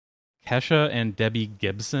Kesha and Debbie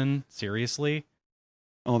Gibson. Seriously?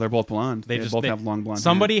 Oh, they're both blonde. They both have long blonde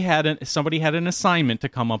somebody hair. Somebody had an assignment to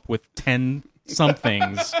come up with 10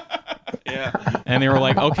 somethings. Yeah. And they were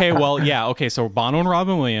like, okay, so Bono and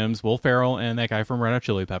Robin Williams, Will Ferrell, and that guy from Red Hot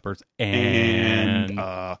Chili Peppers. And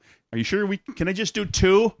are you sure can I just do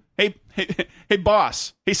 2? Hey,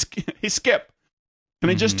 boss. Hey, Skip. Can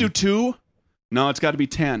I just do 2? No, it's got to be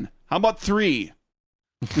 10. How about 3?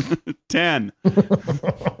 10.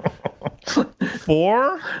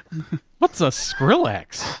 4? What's a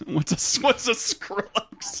Skrillex? What's a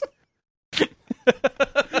Skrillex?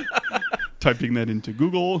 Typing that into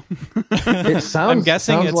Google. It sounds. I'm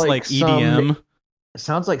guessing it's like EDM. It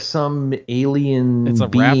sounds like some alien It's a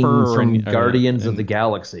being rapper from or Guardians of the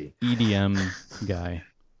Galaxy. EDM guy.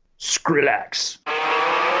 Skrillex.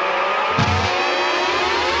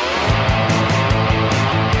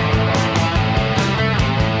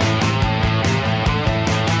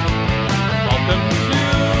 Welcome to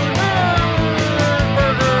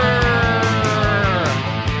Nerdburger!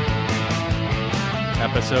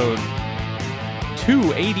 Episode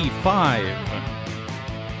 285.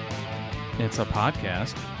 It's a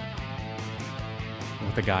podcast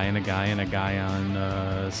with a guy and a guy and a guy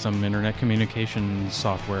on some internet communication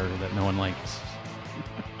software that no one likes.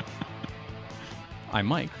 I'm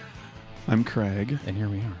Mike. I'm Craig. And here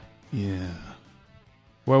we are. Yeah.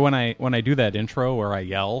 Well, when I do that intro where I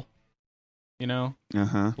yell, you know,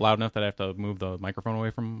 Uh-huh. loud enough that I have to move the microphone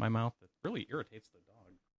away from my mouth, it really irritates the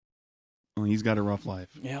dog. Well, he's got a rough life.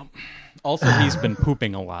 Yeah. Also, he's been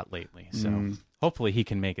pooping a lot lately, so hopefully he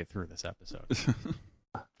can make it through this episode.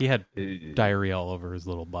 He had diarrhea all over his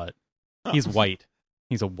little butt. He's white.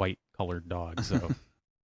 He's a white-colored dog, so...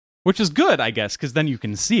 Which is good, I guess, because then you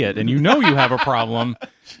can see it, and you know you have a problem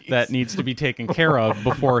that needs to be taken care of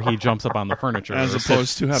before he jumps up on the furniture. As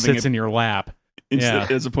opposed to having sits in your lap. Yeah.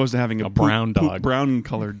 As opposed to having a brown dog.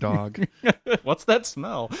 Brown-colored dog. What's that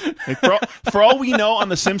smell? Like for all we know, on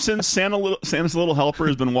The Simpsons, Santa's little helper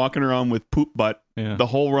has been walking around with poop butt the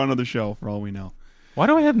whole run of the show, for all we know. Why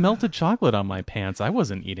do I have melted chocolate on my pants? I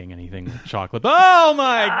wasn't eating anything with chocolate. Oh,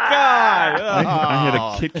 my God! I had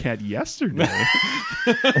a Kit Kat yesterday.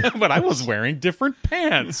 But I was wearing different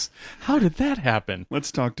pants. How did that happen? Let's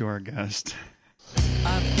talk to our guest.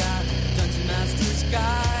 I've got Dungeon Master's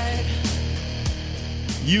Guide.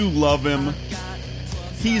 You love him.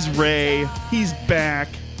 He's Ray. He's back.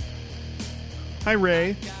 Hi,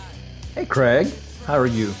 Ray. Hey, Craig. How are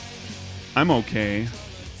you? I'm okay.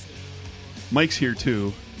 Mike's here,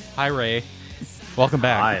 too. Hi, Ray. Welcome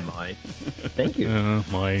back. Hi, Mike. Thank you.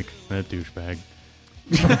 Mike, that douchebag.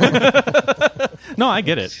 No, I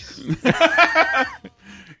get it.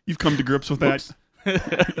 You've come to grips with that?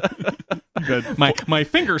 My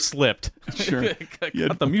finger slipped. Sure.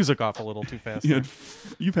 Cut the music off a little too fast.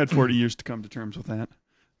 You've had 40 years to come to terms with that.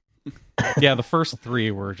 Yeah, the first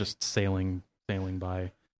 3 were just sailing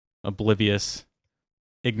by. Oblivious,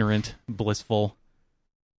 ignorant, blissful.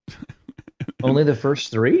 Only the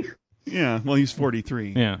first 3? Yeah, well, he's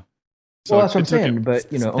 43. Yeah. So well, that's what I'm saying, but,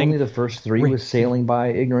 only the first 3 Ray. was sailing by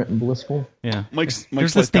ignorant and blissful. Yeah. Mike's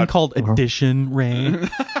There's this thing called addition, Ray.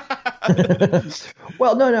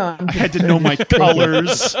 Well, no. I had to know my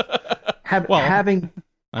colors. Having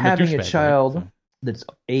a child right? that's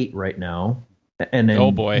 8 right now, and then,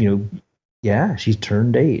 oh boy, yeah, she's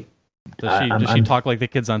turned 8. Does she talk like the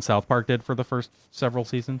kids on South Park did for the first several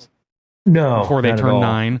seasons? No, before they turn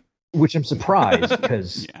 9. Which I'm surprised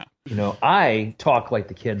because I talk like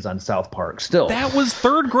the kids on South Park still. That was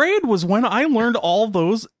 3rd grade was when I learned all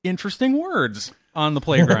those interesting words on the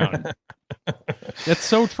playground. It's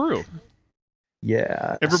so true.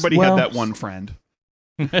 Yeah, Everybody had that one friend.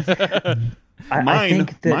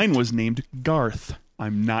 Mine was named Garth.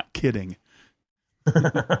 I'm not kidding.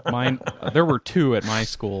 There were 2 at my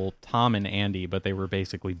school, Tom and Andy, but they were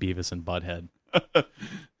basically Beavis and Butthead.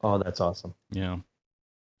 Oh, that's awesome. Yeah.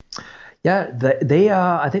 Yeah, they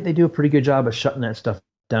I think they do a pretty good job of shutting that stuff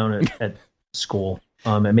down at school,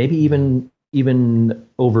 and maybe even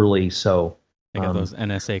overly so. They got those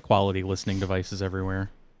NSA quality listening devices everywhere.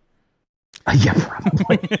 Yeah,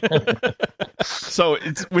 probably. So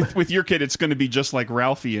it's with your kid, it's going to be just like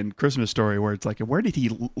Ralphie in Christmas Story, where it's like, where did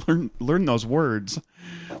he learn those words?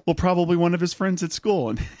 Well, probably one of his friends at school,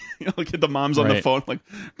 and look at the moms on the phone, like,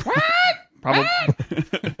 what? Probably.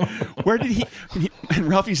 Where did he? And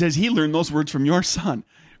Ralphie says he learned those words from your son.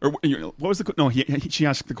 Or what was the? No, she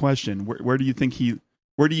asked the question. Where do you think he?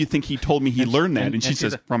 Where do you think he told me he learned that? And she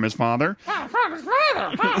says, from his father. From his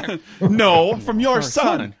father. No, from your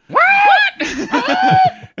son. What?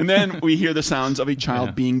 And then we hear the sounds of a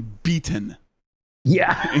child being beaten.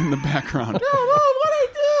 Yeah, in the background. No, what I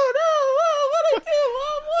do? No.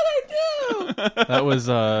 That was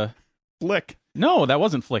Flick. no, that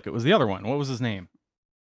wasn't Flick. It was the other one. What was his name?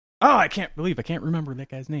 Oh, I can't remember that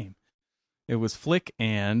guy's name. It was Flick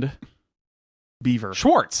and Beaver.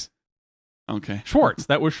 Schwartz. Okay. Schwartz.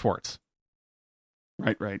 That was Schwartz.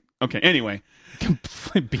 Right. Okay. Anyway,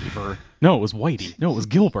 Beaver. No, it was Whitey. No, it was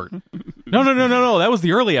Gilbert. No. That was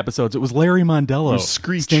the early episodes. It was Larry Mondello. It was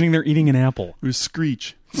Screech. Standing there eating an apple. It was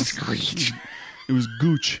Screech. Screech. It was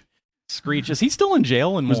Gooch. Screech. Is he still in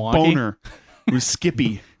jail in It was Milwaukee? Boner. It was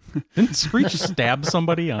Skippy. Didn't Screech stab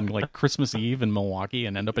somebody on like Christmas Eve in Milwaukee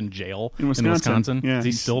and end up in jail In Wisconsin. Yeah, Is he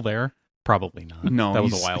he's- still there? Probably not. No, that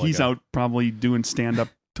was a while ago. he's out probably doing stand-up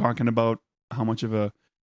talking about how much of a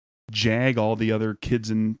jag all the other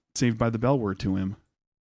kids in Saved by the Bell were to him.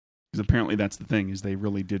 Because apparently that's the thing, is they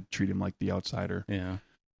really did treat him like the outsider. Yeah.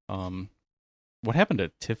 What happened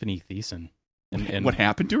to Tiffany Thiessen? And what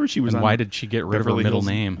happened to her? She was and on why did she get rid of her Beverly middle Hills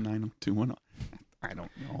name? 90210. I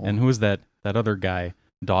don't know. And who was that other guy?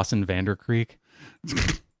 Dawson Vandercreek?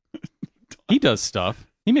 He does stuff.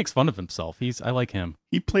 He makes fun of himself. I like him.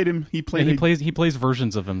 He played He plays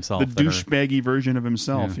versions of himself. the that are- douchebaggy version of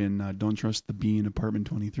himself Yeah. in Don't Trust the Bee in Apartment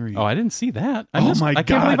 23. Oh, I didn't see that. I my can't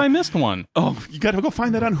God. believe I missed one. Oh, you got to go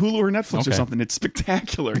find that on Hulu or Netflix or Okay. something. It's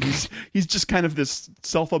spectacular. He's just kind of this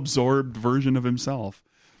self-absorbed version of himself.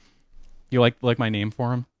 You like my name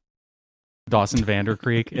for him? Dawson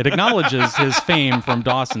Vandercreek. It acknowledges his fame from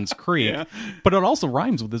Dawson's Creek, Yeah. but it also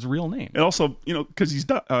rhymes with his real name. And also, because he's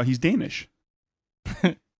Danish.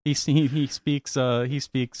 He speaks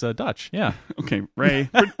Dutch. Yeah. Okay, Ray,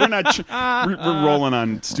 we're not we're rolling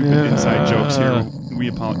on stupid inside jokes here. We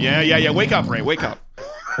apologize. Yeah. Wake up, Ray. Wake up.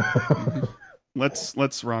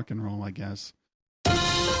 Let's rock and roll, I guess.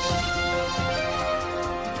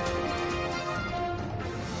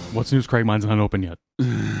 What's news, Craig? Mine's not open yet.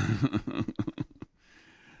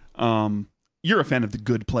 You're a fan of The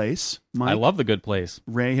Good Place, Mike. I love The Good Place.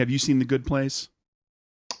 Ray, have you seen The Good Place?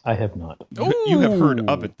 I have not. You have heard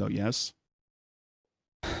of it, though, yes?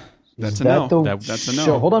 That's Is a that no. the That's a no.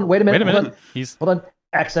 show? Hold on. Wait a minute. Wait a minute. He's Hold on.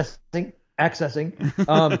 Accessing.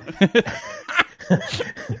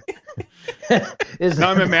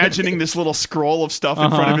 Now I'm imagining this little scroll of stuff in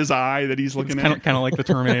front Uh-huh. of his eye that he's looking at. kind of like the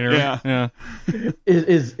Terminator. Yeah.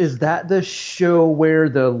 Is that the show where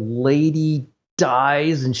the lady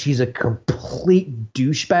dies and she's a complete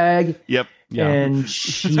douchebag? Yep. Yeah. And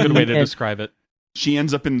she That's a good way to and- describe it. She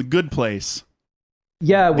ends up in The Good Place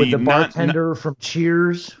Yeah, with The the bartender from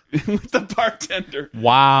Cheers. with the bartender.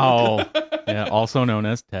 Wow. Yeah, also known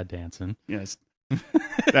as Ted Danson. Yes.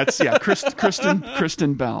 That's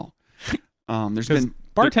Kristen Bell. There's Because been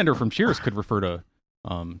bartender from Cheers could refer to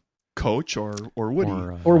Coach or Woody.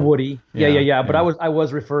 Or Woody. Yeah. yeah. But I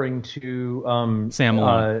was referring to Sam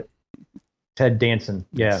Malone. Ted Danson.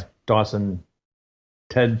 Yeah, Dawson.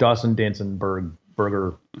 Ted Dawson Danson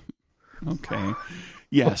Burger. Okay.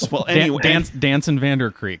 Yes. Well, anyway. Danson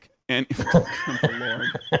Vandercreek. And, oh, Lord.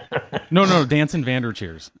 No, Danson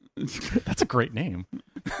Vandercheers. That's a great name.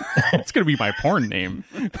 It's going to be my porn name.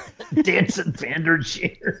 Danson Vander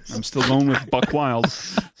Cheers. I'm still going with Buck Wild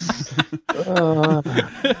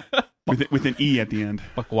with an E at the end.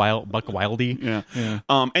 Buck Wildy.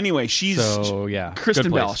 Yeah. Anyway, she's So, yeah. Kristen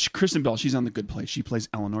Good Bell. Place. Kristen Bell. She's on The Good Place. She plays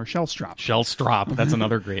Eleanor Shellstrop. Shellstrop. That's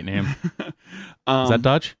another great name. Is that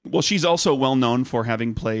Dutch? Well, she's also well known for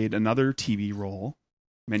having played another TV role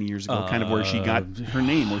many years ago, kind of where she got her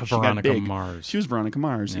name, where she got Veronica big. Mars. She was Veronica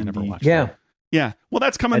Mars. I in never the- watched Yeah. that. Yeah. Well,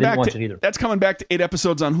 that's coming I didn't back. watch it either. That's coming back to 8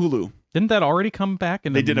 episodes on Hulu. Didn't that already come back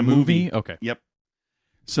in They the did a movie. Okay. Yep.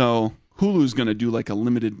 So Hulu's going to do like a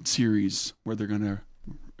limited series where they're going to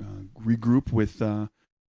regroup with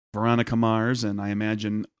Veronica Mars, and I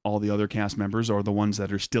imagine all the other cast members or the ones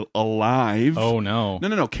that are still alive. Oh, no.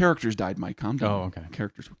 No. Characters died, Mike. Calm down. Oh, okay.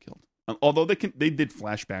 Characters were killed. Although they did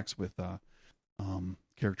flashbacks with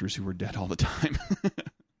characters who were dead all the time.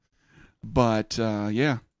 But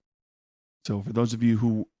yeah. So for those of you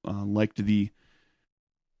who liked the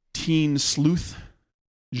teen sleuth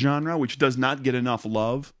genre, which does not get enough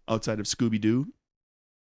love outside of Scooby-Doo,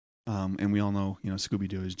 and we all know,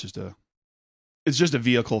 Scooby-Doo is just a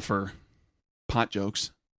vehicle for pot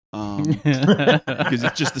jokes, because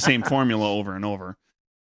it's just the same formula over and over.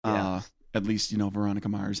 Yeah. At least, Veronica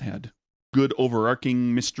Mars had good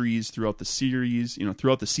overarching mysteries throughout the series,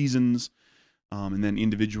 throughout the seasons, and then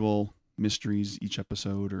individual mysteries each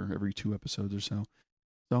episode or every 2 episodes or so.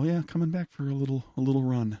 So yeah, coming back for a little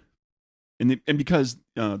run. And because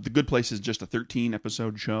The Good Place is just a 13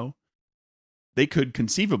 episode show, they could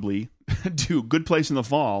conceivably do Good Place in the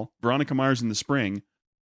fall, Veronica Mars in the spring,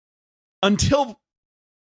 until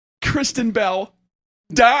Kristen Bell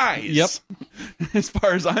dies. Yep. As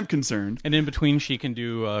far as I'm concerned. And in between, she can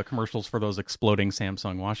do commercials for those exploding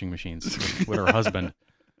Samsung washing machines with her husband.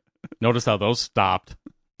 Notice how those stopped.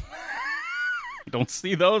 Don't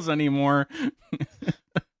see those anymore.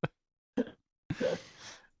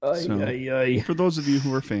 For those of you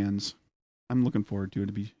who are fans, I'm looking forward to it.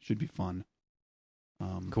 Should be fun.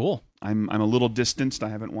 Cool. I'm a little distanced. I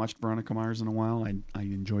haven't watched Veronica Mars in a while. I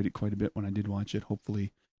enjoyed it quite a bit when I did watch it.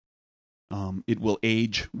 Hopefully, it will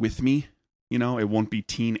age with me. You know, it won't be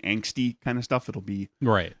teen angsty kind of stuff. It'll be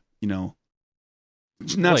Right. You know,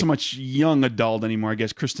 not so much young adult anymore. I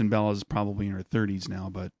guess Kristen Bell is probably in her 30s now,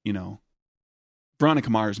 but you know, Veronica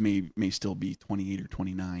Mars may still be 28 or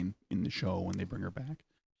 29 in the show when they bring her back.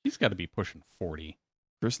 She's got to be pushing 40.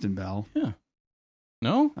 Kristen Bell. Yeah.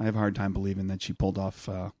 No? I have a hard time believing that she pulled off,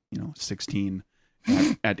 16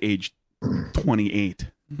 at age 28.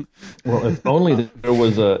 Well, if only there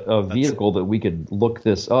was a vehicle that we could look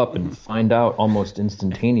this up and find out almost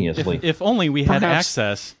instantaneously. If only we had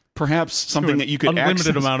access. Perhaps something that you could unlimited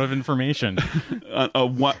access. amount of information.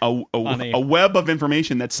 a web of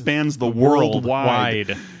information that spans the world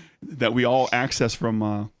wide. That we all access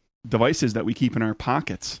from devices that we keep in our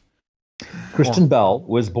pockets. Kristen Bell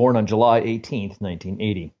was born on July 18th,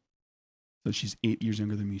 1980. So she's 8 years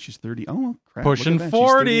younger than me. She's 30. Oh, crap. Pushing Look at that. She's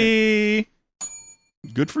 40.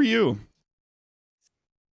 Good for you.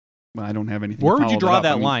 Well, I don't have anything. Where to would you follow draw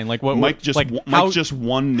that up. line? Like what? Mike just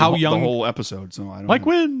won how the young, whole episode, so I don't. Mike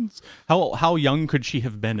wins. How young could she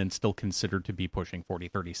have been and still considered to be pushing 40,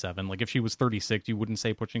 37? Like if she was 36, you wouldn't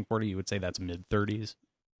say pushing 40. You would say that's mid 30s.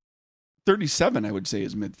 37, I would say,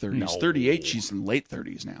 is mid 30s. No. 38, she's in late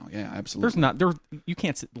 30s now. Yeah, absolutely. You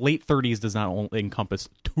can't say, late 30s does not only encompass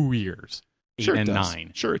 2 years, 8 Sure it and does.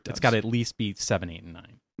 9. Sure it does. It's got to at least be 7, 8, and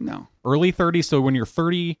 9. No. Early 30s. So when you're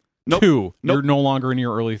 32, Nope. you're no longer in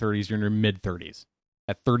your early 30s. You're in your mid 30s.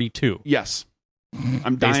 At 32, Yes.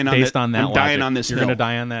 I'm dying based on that. I'm dying logic, on this You're hill. going to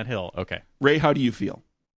die on that hill. Okay. Ray, how do you feel?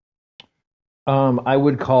 I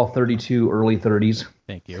would call 32 early 30s.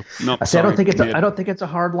 Thank you. No, I don't think mid. I don't think it's a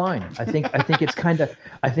hard line. I think it's kind of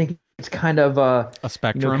A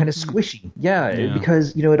spectrum. kind of squishy. Yeah, Yeah.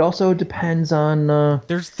 because it also depends on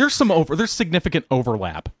There's significant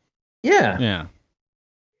overlap. yeah. Yeah.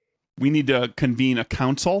 We need to convene a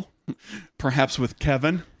council, perhaps with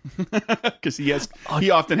Kevin, because he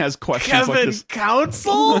often has questions like this.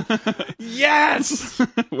 Council? Yes.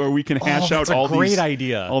 Where we can hash out that's a all great these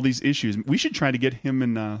idea. all these issues. We should try to get him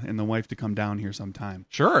and the wife to come down here sometime.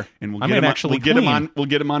 Sure. And we'll I get might him on, actually we'll get him clean. on. We'll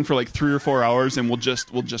get him on for like 3 or 4 hours, and we'll just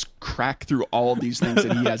crack through all of these things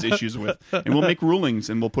that he has issues with, and we'll make rulings,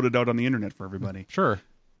 and we'll put it out on the internet for everybody. Sure.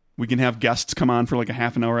 We can have guests come on for like a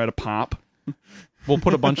half an hour at a pop. We'll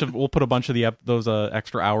put a bunch of those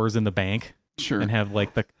extra hours in the bank. Sure. And have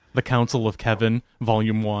like the Council of Kevin,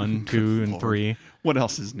 Volume 1, 2, and Lord. 3. What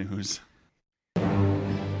else is news?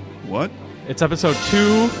 What? It's episode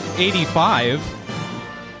 285.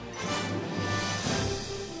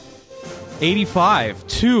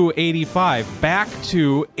 285, back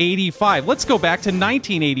to 85. Let's go back to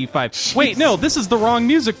 1985. Wait, no, this is the wrong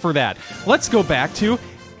music for that. Let's go back to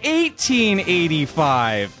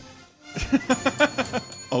 1885.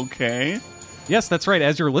 Okay. Yes, that's right.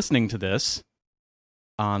 As you're listening to this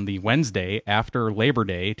on the Wednesday after Labor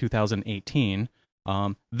Day 2018,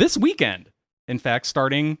 this weekend, in fact,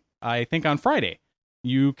 starting, I think, on Friday,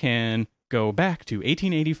 you can go back to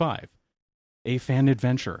 1885, a fan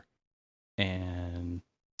adventure, and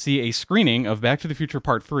see a screening of Back to the Future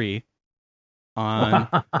Part 3 on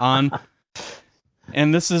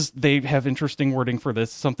and they have interesting wording for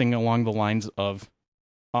this, something along the lines of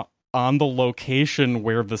on the location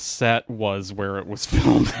where the set was where it was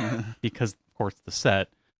filmed, because of course the set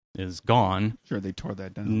is gone. Sure, they tore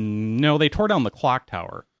that down. No, they tore down the clock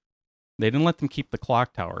tower. They didn't let them keep the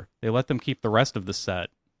clock tower. They let them keep the rest of the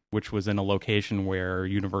set, which was in a location where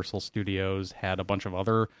Universal Studios had a bunch of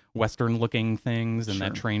other Western-looking things, and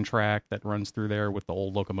that Sure. train track that runs through there with the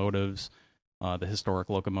old locomotives, the historic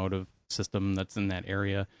locomotive system that's in that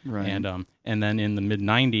area. Right. And then in the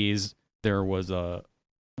mid-90s, there was a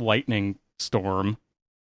lightning storm.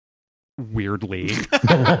 Weirdly,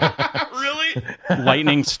 Really?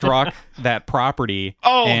 lightning struck that property.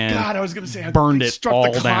 Oh and God! I was going to say burned they it struck all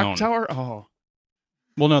the clock down. tower. Oh,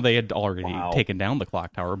 Well, no, they had already Wow. taken down the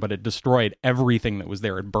clock tower, but it destroyed everything that was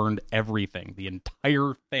there. It burned everything, the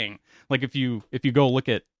entire thing. Like if you go look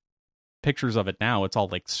at pictures of it now, it's all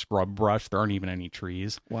like scrub brush. There aren't even any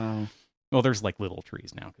trees. wow. Well, there's like little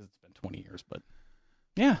trees now because it's been 20 years, but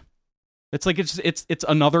yeah. It's like it's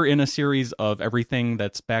another in a series of everything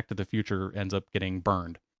that's Back to the Future ends up getting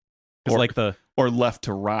burned. Because like the or left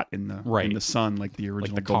to rot in the Right. in the sun, like the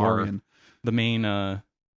original the car. DeLorean. the main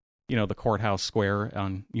the courthouse square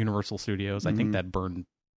on Universal Studios, I think that burned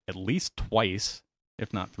at least twice,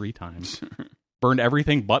 if not 3 times. Burned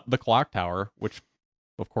everything but the clock tower, which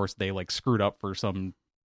of course they like screwed up for some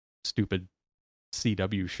stupid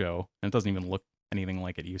CW show, and it doesn't even look anything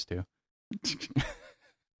like it used to.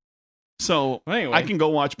 So Well, anyway. I can go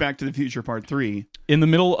watch Back to the Future Part 3. In the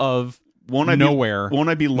middle of Won't I nowhere, Be, won't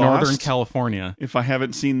I be lost Northern California. if I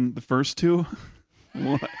haven't seen the first 2?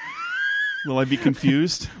 Will I be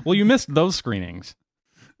confused? Well, you missed those screenings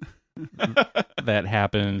that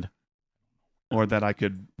happened. Or that I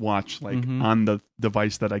could watch like Mhm. on the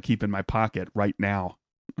device that I keep in my pocket right now,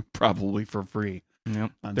 probably for free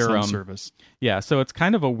Yep. on They're, some service. Yeah, so it's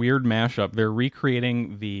kind of a weird mashup. They're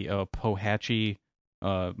recreating the Pohatchie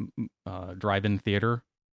drive-in theater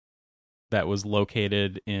that was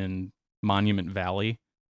located in Monument Valley,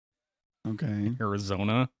 Okay.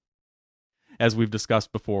 Arizona. As we've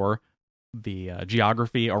discussed before, the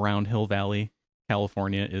geography around Hill Valley,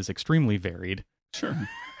 California is extremely varied. Sure.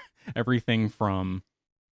 Everything from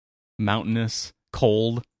mountainous,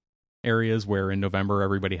 cold areas where in November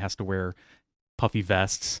everybody has to wear puffy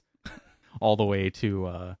vests, all the way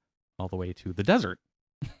to the desert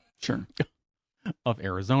Sure. of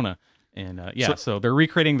Arizona. And so they're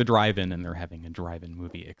recreating the drive-in, and they're having a drive-in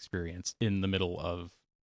movie experience in the middle of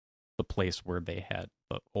the place where they had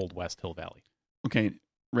the Old West Hill Valley. Okay,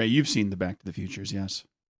 Ray, you've seen the Back to the Futures, yes?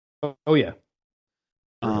 Oh yeah.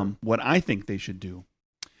 What I think they should do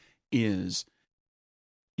is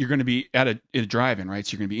you're going to be at a drive-in, right?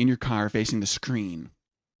 So you're going to be in your car facing the screen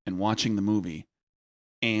and watching the movie.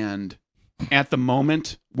 And at the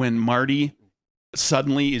moment when Marty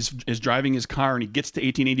suddenly is driving his car and he gets to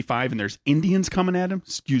 1885 and there's Indians coming at him,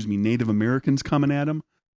 Native Americans coming at him,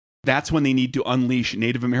 that's when they need to unleash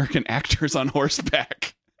Native American actors on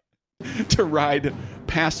horseback to ride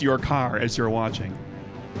past your car as you're watching.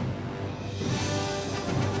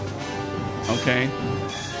 Okay?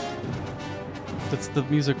 That's the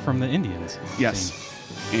music from the Indians. Yes.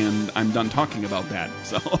 And I'm done talking about that.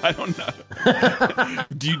 So I don't know.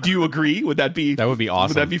 Do you agree? Would that be That would be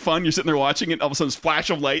awesome. Would that be fun? You're sitting there watching it, all of a sudden, flash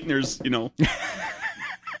of light, and there's,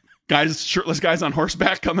 shirtless guys on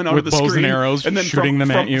horseback coming out With of the bows screen. and arrows, and then shooting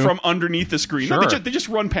them at you. from underneath the screen. No, Sure. they just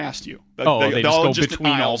run past you. They just all go between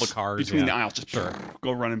all aisles, the cars, Between yeah. the aisles, just Sure.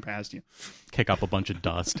 go running past you. Kick up a bunch of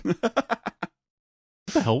dust. What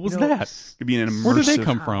the hell was You know, that? It'd be an immersive. Where did they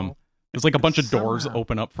come from? There's like a bunch of doors Somehow.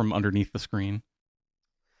 open up from underneath the screen.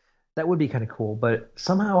 That would be kind of cool, but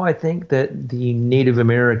somehow I think that the Native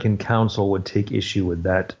American Council would take issue with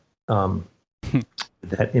that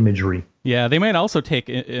that imagery. Yeah, they might also take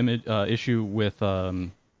issue with the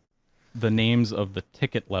names of the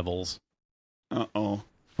ticket levels. Uh-oh.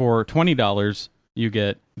 For $20, you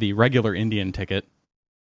get the regular Indian ticket,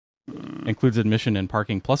 includes admission and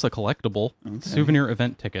parking, plus a collectible souvenir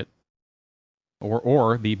event ticket,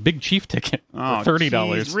 or the Big Chief ticket Oh, for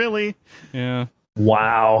 $30. geez, really? Yeah,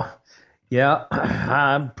 Wow. Yeah,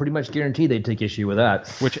 I'm pretty much guaranteed they'd take issue with that.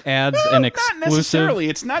 which adds an Not exclusive. necessarily.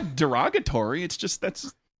 It's not derogatory. It's just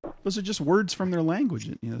those are just words from their language.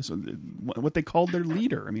 So what they called their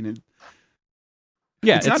leader. I mean,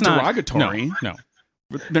 Yeah, it's not derogatory. No.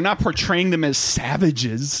 they're not portraying them as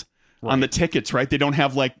savages on the tickets, right? They don't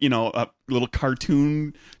have a little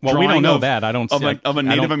cartoon. Well, we don't drawing know of, that. I don't see of a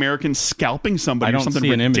Native American scalping somebody I don't or something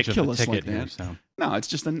see an image of the ridiculous ticket like here. that. So. No, it's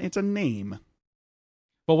just it's a name.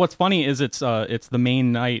 Well, what's funny is it's the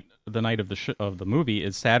main night, the night of the movie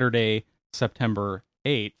is Saturday, September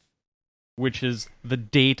 8th, which is the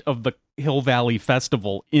date of the Hill Valley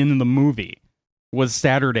Festival in the movie. Was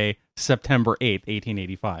Saturday, September 8th,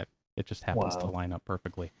 1885. It just happens to line up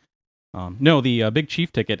perfectly. No, the Big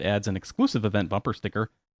Chief ticket adds an exclusive event bumper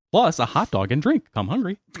sticker plus a hot dog and drink. Come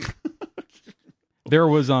hungry. There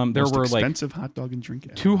was there Most were expensive hot dog and drink.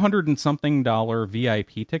 $200 and something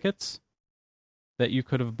VIP tickets that you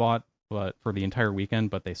could have bought, but for the entire weekend,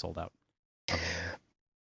 but they sold out.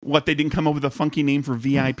 What, they didn't come up with a funky name for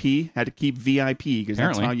VIP? Had to keep VIP because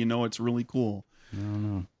that's Apparently. how you know it's really cool. I don't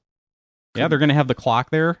know. Yeah, they're going to have the clock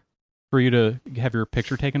there for you to have your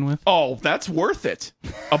picture taken with. Oh, that's worth it.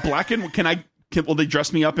 A black and will they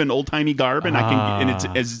dress me up in old timey garb and I can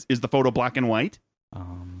and it's is the photo black and white?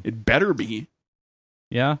 It better be.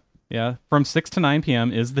 Yeah. From 6 to 9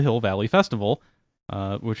 p.m. is the Hill Valley Festival,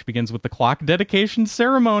 which begins with the clock dedication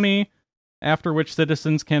ceremony, after which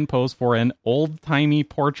citizens can pose for an old-timey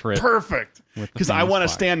portrait. Perfect. Because I want to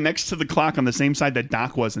clock. stand next to the clock on the same side that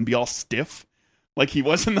Doc was and be all stiff like he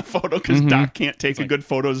was in the photo because Doc can't take a good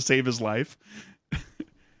photo to save his life.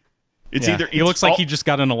 It's Yeah. either He looks like he just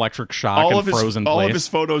got an electric shock and froze in place. all of his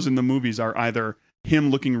photos in the movies are either him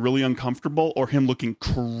looking really uncomfortable or him looking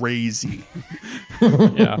crazy.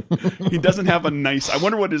 Yeah. He doesn't have a nice. I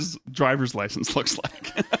wonder what his driver's license looks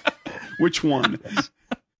like. Which one?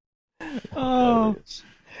 Oh.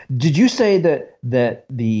 Did you say that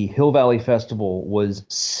the Hill Valley Festival was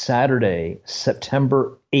Saturday,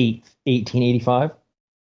 September 8th, 1885?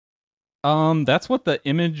 That's what the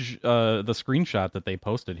image, the screenshot that they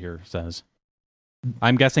posted here says.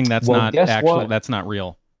 I'm guessing that's Well, not guess actual. what? That's not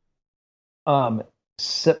real.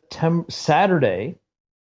 Saturday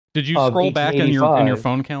Did you of scroll back in your 1885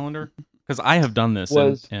 phone calendar? Because I have done this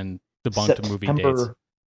was and debunked movie dates. September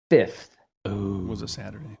 5th. Ooh. Was a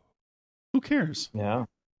Saturday. Who cares? Yeah.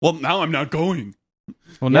 Well, now I'm not going.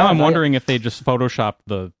 Well, now Yeah, I'm I- wondering if they just photoshopped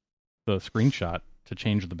the screenshot to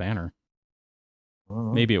change the banner.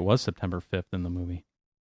 Maybe it was September 5th in the movie.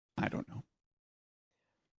 I don't know.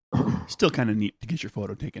 Still kind of neat to get your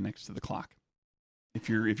photo taken next to the clock. If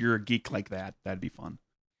you're a geek like that, that'd be fun.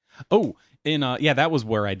 Oh, yeah, that was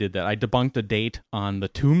where I did that. I debunked a date on the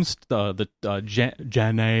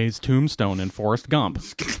Janae's tombstone in Forrest Gump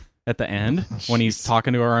at the end when he's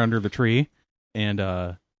talking to her under the tree and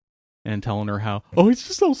telling her how, oh, he's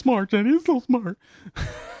just so smart, Jenny, he's so smart.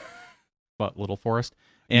 But little Forrest.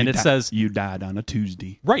 And it says, you died on a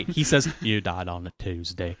Tuesday. right, he says, you died on a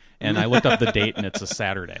Tuesday. And I looked up the date and it's a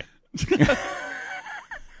Saturday.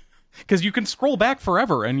 Because you can scroll back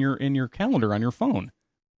forever in your calendar on your phone.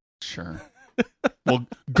 Sure. Well,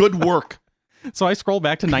 good work. So I scrolled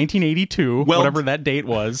back to 1982, Well- whatever that date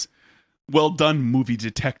was. Well done, movie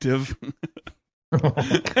detective.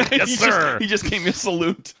 Yes, sir. He just gave me a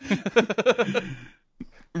salute.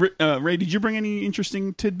 Ray, did you bring any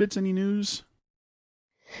interesting tidbits, any news?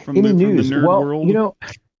 From Any the news? nerd Well, world?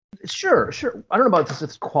 sure. I don't know about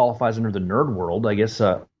this qualifies under the nerd world. I guess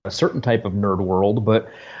a certain type of nerd world, but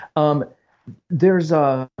there's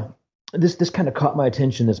this kind of caught my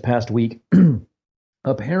attention this past week.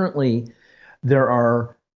 Apparently, there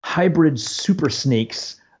are hybrid super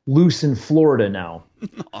snakes loose in Florida now.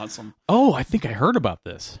 Awesome. Oh, I think I heard about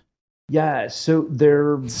this. Yeah, so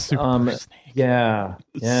they're Super snake. yeah,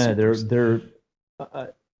 Super they're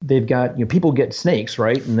they've got, people get snakes,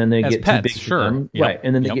 right? And then they As get pets, too big sure. for them. Yep. Right.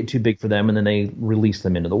 And then they Yep. get too big for them and then they release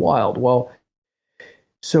them into the wild. Well,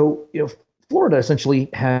 so, Florida essentially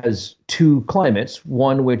has two climates,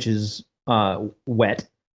 one which is wet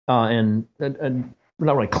and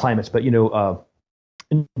not really climates, but,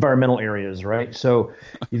 environmental areas, right? So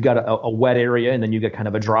you've got a wet area and then you've got kind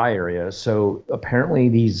of a dry area. So apparently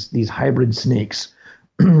these hybrid snakes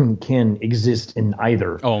can exist in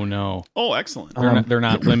either. Oh no, Oh, excellent. they're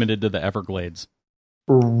not limited to the Everglades.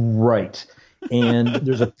 Right. And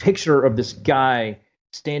there's a picture of this guy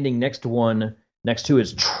standing next to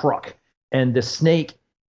his truck. And the snake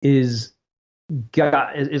is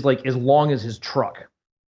like as long as his truck.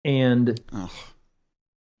 And Ugh.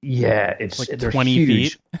 yeah, Like they're 20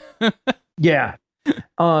 huge. feet. Yeah.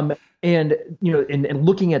 And and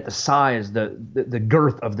looking at the size, the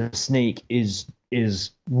girth of the snake is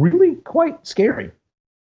really quite scary.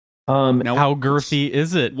 Now, How girthy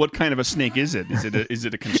is it? what kind of a snake is it? Is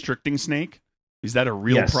it a constricting snake? Is that a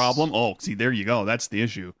real Yes. problem? Oh, see, there you go. That's the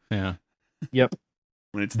issue. Yeah. Yep.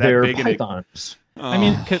 When it's that They're big and it, pythons. I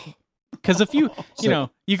mean, Oh. because if you So-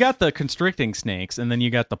 you got the constricting snakes, and then you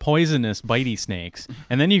got the poisonous bitey snakes,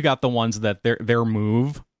 and then you got the ones that their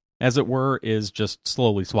move, as it were, is just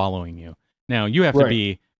slowly swallowing you. Now you have to Right.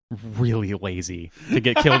 be really lazy to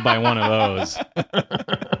get killed by one of those,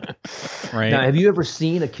 right? Now, have you ever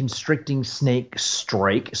seen a constricting snake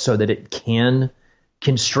strike so that it can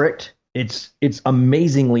constrict? It's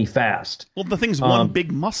amazingly fast. well, the thing's one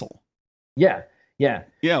big muscle. Yeah.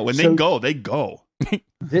 Yeah, when So- they go.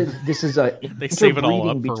 This is a They save it all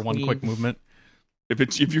up interbreeding for one between- quick movement.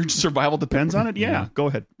 If your survival depends on it, yeah. Go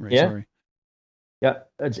ahead. Ray, Yeah. Sorry. Yeah,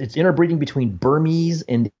 it's interbreeding between Burmese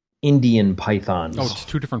and Indian pythons. Oh, it's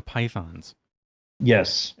two different pythons.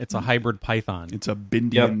 Yes. It's a hybrid python. It's a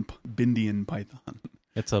Bindian python.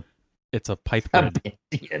 It's a pythbrid.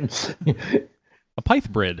 Indian. A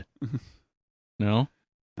pythbrid. No,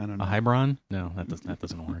 I don't a know. hybron. No, that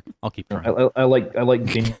doesn't work. I'll keep trying. I like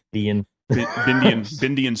Indian.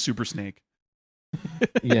 Bindian super snake.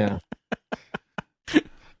 Yeah.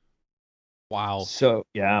 Wow. So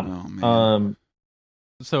yeah. Oh man.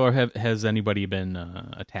 So has anybody been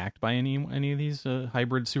attacked by any of these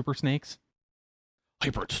hybrid super snakes?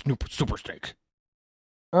 Hybrid super snake.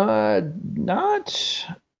 Not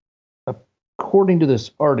according to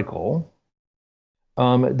this article.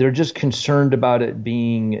 They're just concerned about it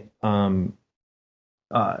being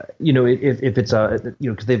if it's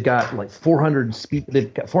because they've got like 400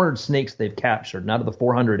 they've got 400 snakes they've captured, and out of the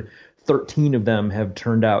 400, 13 of them have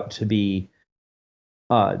turned out to be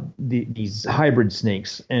these hybrid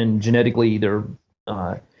snakes, and genetically they're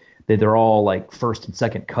all like first and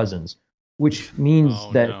second cousins, which means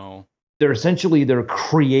they're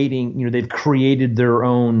creating, they've created their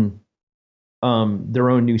own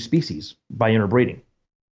new species by interbreeding.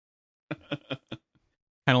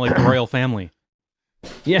 Kind of like the royal family.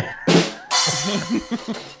 Yeah.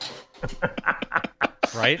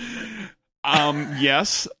 Right?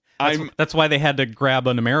 Yes. That's why they had to grab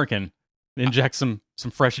an American, inject some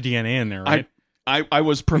fresh DNA in there, right? I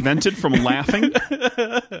was prevented from laughing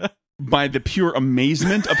by the pure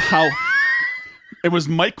amazement of how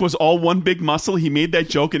Mike was all one big muscle. He made that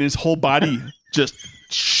joke and his whole body just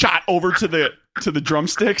shot over to the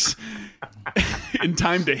drumsticks in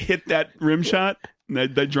time to hit that rim shot,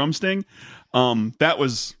 that drum sting. That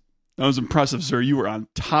was impressive, sir. You were on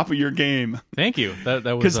top of your game. Thank you. That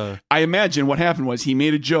was. I imagine what happened was he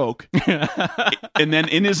made a joke, and then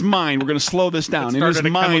in his mind, we're going to slow this down. It started in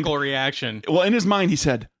his mind, chemical reaction. Well, in his mind, he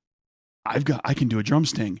said, I can do a drum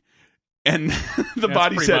sting," and the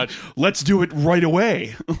body said, "Let's do it right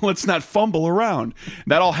away. Let's not fumble around."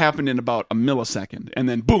 That all happened in about a millisecond, and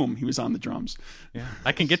then boom, he was on the drums. Yeah,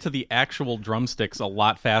 I can get to the actual drumsticks a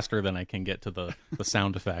lot faster than I can get to the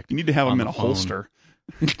sound effect. You need to have them in a holster.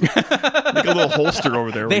 Like a little holster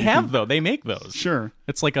over there. They make those. Sure.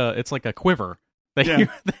 It's like a quiver that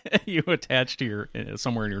you attach to your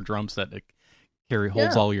somewhere in your drum set that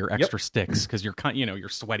holds all your extra sticks, because you're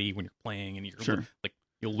sweaty when you're playing, and you're like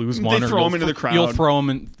you'll lose one. They throw them into the crowd. You'll throw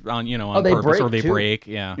them on purpose, or they break.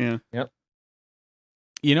 Yeah. Yep.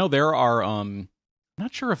 There are I'm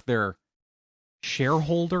not sure if they're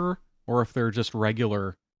shareholder or if they're just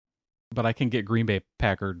regular, but I can get Green Bay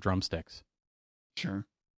Packer drumsticks. Sure.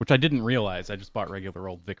 Which I didn't realize. I just bought regular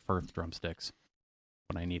old Vic Firth drumsticks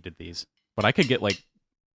when I needed these. But I could get, like,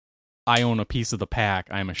 I own a piece of the pack,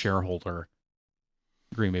 I'm a shareholder,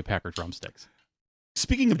 Green Bay Packer drumsticks.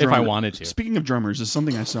 Speaking of if I wanted to. Speaking of drummers, is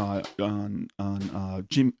something I saw on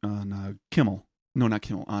Kimmel. No, not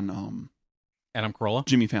Kimmel. On Adam Carolla?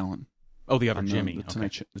 Jimmy Fallon. Oh, the other Jimmy.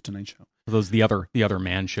 The Tonight Show. Those the other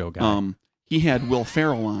man show guy. He had Will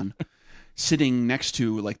Ferrell on. Sitting next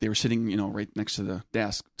to, like they were sitting, right next to the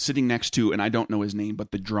desk, sitting next to, and I don't know his name,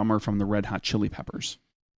 but the drummer from the Red Hot Chili Peppers.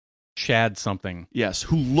 Chad something. Yes,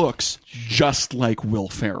 who looks just like Will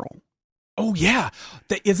Ferrell. Oh, yeah.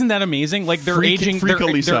 Isn't that amazing? Like they're aging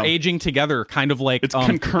they're aging together, kind of like... It's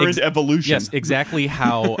concurrent evolution. Yes, exactly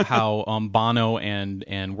how Bono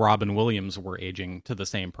and Robin Williams were aging to the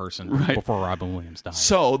same person before Robin Williams died.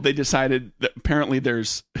 So they decided that apparently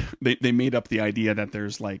they made up the idea that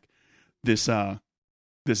there's like this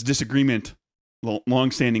disagreement,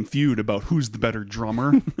 long-standing feud about who's the better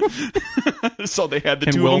drummer. So they had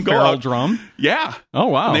the two of them go out. Drum? Yeah. Oh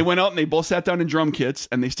wow. And they went out and they both sat down in drum kits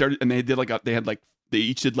and they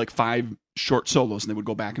each did like 5 short solos, and they would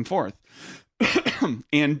go back and forth.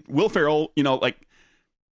 And Will Ferrell,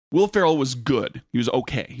 Will Ferrell was good. He was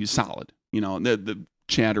okay. He was solid. The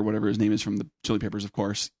Chad or whatever his name is from the Chili Peppers, of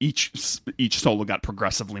course. Each solo got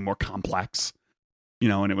progressively more complex.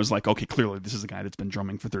 And it was like, okay, clearly this is a guy that's been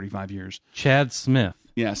drumming for 35 years. Chad Smith.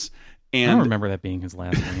 Yes. And I don't remember that being his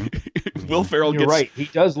last name. Will Ferrell You're right. He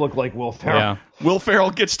does look like Will Ferrell. Yeah. Will Ferrell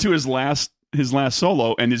gets to his last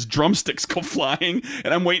solo, and his drumsticks go flying,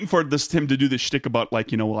 and I'm waiting for him to do this shtick about, like,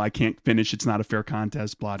 well, I can't finish, it's not a fair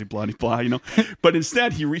contest, blah, blah, blah, But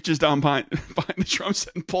instead, he reaches down behind the drum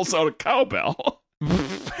set and pulls out a cowbell.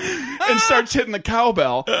 And starts hitting the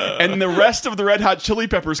cowbell, and the rest of the Red Hot Chili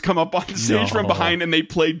Peppers come up on the stage from behind, and they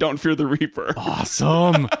play "Don't Fear the Reaper."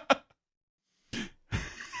 Awesome.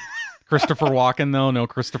 Christopher Walken, though? No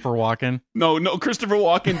Christopher Walken? No, Christopher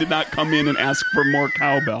Walken did not come in and ask for more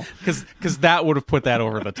cowbell. Because that would have put that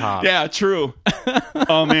over the top. Yeah, true.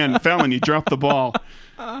 Oh, man, Fallon, you dropped the ball.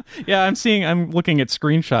 Yeah, I'm looking at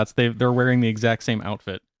screenshots. They're wearing the exact same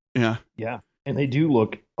outfit. Yeah. Yeah. And they do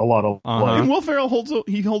look a lot of And Will Ferrell holds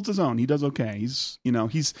his own. He does okay. He's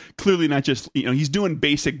he's clearly not just he's doing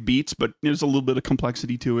basic beats, but there's a little bit of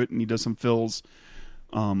complexity to it, and he does some fills.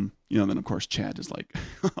 Then of course Chad is like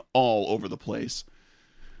all over the place.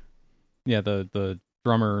 Yeah, the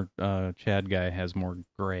drummer Chad guy has more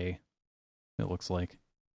gray, it looks like,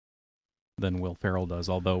 than Will Ferrell does.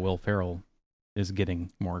 Although Will Ferrell is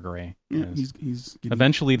getting more gray. Yeah, he's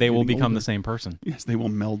eventually they will become older. the same person. Yes, they will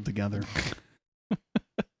meld together.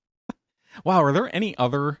 Wow, are there any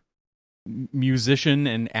other musician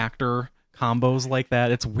and actor combos like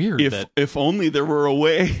that. It's weird. If only there were a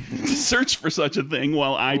way to search for such a thing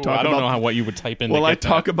while I talk I don't about know what you would type in. while I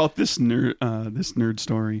talk about this nerd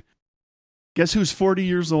story. Guess who's 40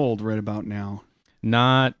 years old right about now?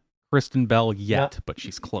 Not Kristen Bell yet, but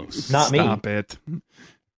she's close. Not me. Stop it.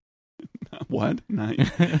 What? Not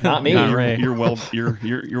Not me. Not Ray. You're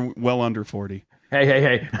well under 40.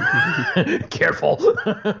 Hey. Careful.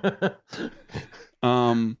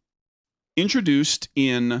 Introduced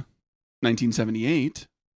in 1978,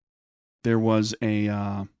 there was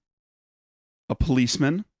a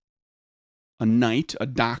policeman, a knight, a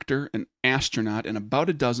doctor, an astronaut, and about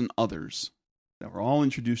a dozen others that were all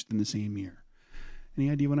introduced in the same year. Any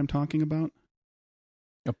idea what I'm talking about?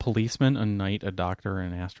 A policeman, a knight, a doctor,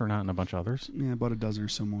 an astronaut, and a bunch of others. Yeah, about a dozen or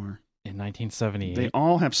so more. In 1978. They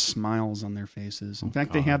all have smiles on their faces. In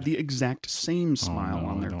fact, they have the exact same smile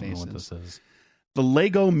on their I don't faces. know what this is. The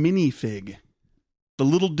Lego minifig. The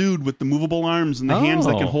little dude with the movable arms and the hands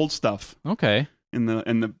that can hold stuff. Okay. And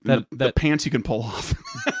the pants you can pull off.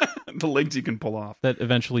 The legs you can pull off. That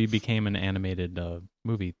eventually became an animated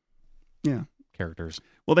movie. Yeah. Characters.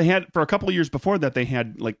 Well, they had, for a couple of years before that, they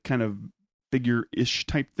had like kind of figure-ish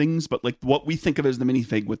type things, but like what we think of as the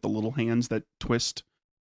minifig with the little hands that twist,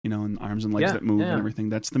 and arms and legs that move and everything.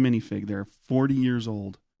 That's the minifig. They're 40 years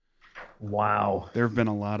old. Wow. There have been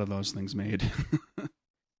a lot of those things made.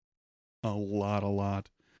 A lot.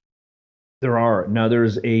 There are. Now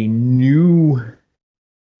there's a new,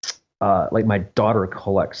 like my daughter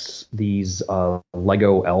collects these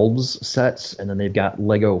Lego Elves sets, and then they've got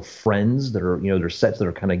Lego Friends that are, they're sets that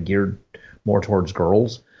are kind of geared more towards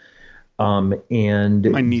girls.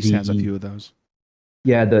 And my niece has a few of those.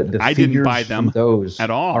 Yeah, the I figures didn't buy them from those at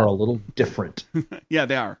all. are a little different. Yeah,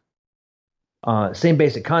 they are. Same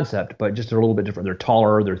basic concept, but just a little bit different. They're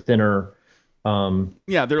taller, they're thinner.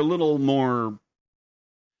 Yeah, they're a little more.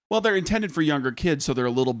 Well, they're intended for younger kids, so they're a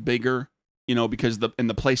little bigger. Because the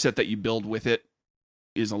playset that you build with it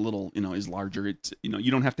is a little, is larger. It's you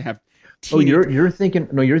don't have to have. You're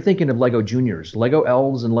thinking of Lego Juniors. Lego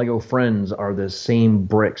Elves and Lego Friends are the same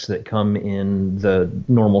bricks that come in the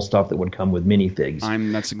normal stuff that would come with minifigs.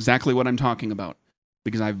 That's exactly what I'm talking about,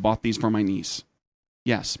 because I've bought these for my niece.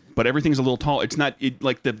 Yes, but everything's a little tall. It's not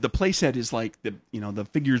like the playset is like the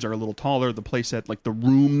figures are a little taller. The playset, like the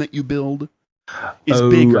room that you build, is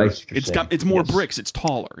bigger. It's more bricks. It's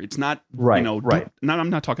taller. It's not right. I'm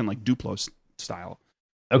not talking like Duplo style.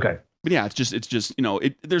 Okay. But yeah, it's just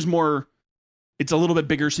there's more. It's a little bit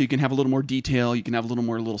bigger, so you can have a little more detail. You can have a little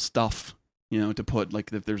more little stuff, to put,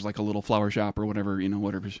 like if there's like a little flower shop or whatever,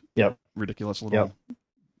 whatever. Yep. Ridiculous little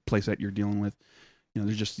playset you're dealing with.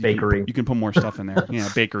 There's just bakery. You can put more stuff in there. Yeah,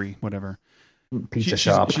 bakery, whatever. Pizza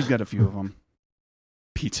shop. She's got a few of them.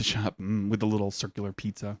 Pizza shop with the little circular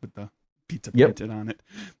pizza with the pizza painted on it.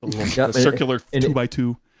 The little the circular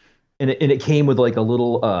 2x2. And it came with like a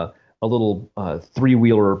little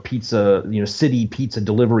 3-wheeler pizza, city pizza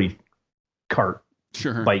delivery cart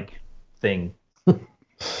bike thing.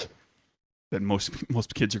 That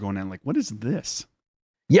most kids are going on like, what is this?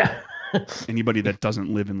 Yeah. Anybody that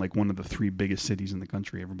doesn't live in like one of the 3 biggest cities in the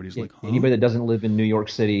country, everybody's like, huh? Anybody that doesn't live in New York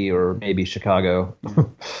City or maybe Chicago,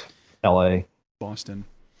 LA, Boston.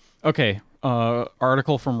 Okay.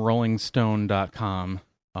 Article from RollingStone.com.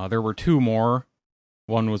 There were 2 more.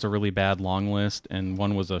 One was a really bad long list, and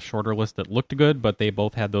one was a shorter list that looked good, but they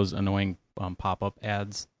both had those annoying pop-up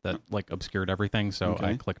ads that like obscured everything, so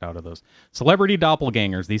I clicked out of those. Celebrity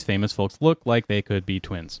doppelgangers. These famous folks look like they could be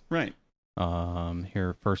twins. Right.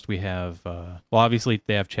 Here first we have, obviously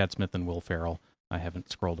they have Chad Smith and Will Ferrell. I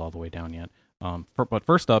haven't scrolled all the way down yet. But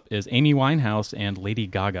first up is Amy Winehouse and Lady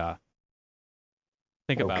Gaga.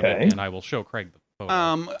 Think about it, and I will show Craig the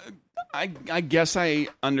photo. I guess I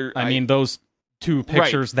mean, those 2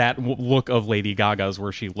 pictures that look of Lady Gaga's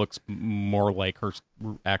where she looks more like her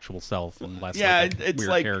actual self and less like a it's weird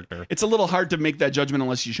like, character. It's a little hard to make that judgment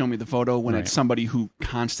unless you show me the photo when it's somebody who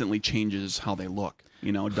constantly changes how they look.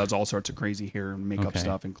 Does all sorts of crazy hair and makeup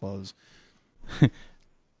stuff and clothes.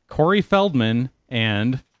 Corey Feldman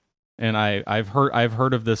and I've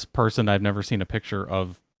heard of this person. I've never seen a picture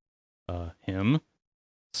of him.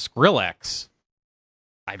 Skrillex.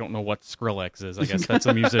 I don't know what Skrillex is. I guess that's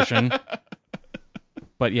a musician.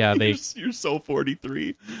 But yeah, you're so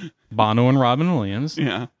 43. Bono and Robin Williams.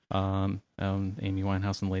 Yeah. Amy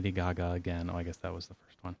Winehouse and Lady Gaga again. I guess that was the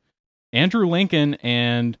first one. Andrew Lincoln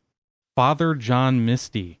and Father John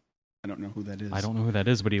Misty. I don't know who that is. I don't know who that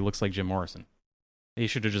is, but he looks like Jim Morrison. He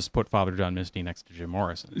should have just put Father John Misty next to Jim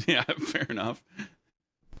Morrison. Yeah, fair enough.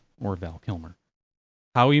 Or Val Kilmer.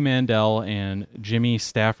 Howie Mandel and Jimmy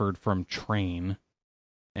Stafford from Train.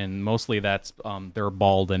 And mostly that's they're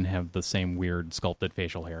bald and have the same weird sculpted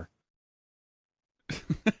facial hair.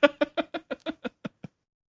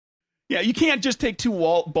 Yeah, you can't just take two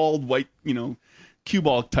bald white, cue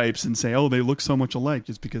ball types and say, oh, they look so much alike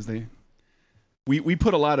just because they... We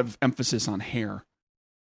put a lot of emphasis on hair,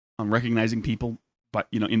 on recognizing people, but,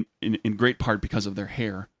 in great part because of their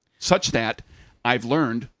hair, such that I've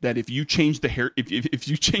learned that if you change the hair, if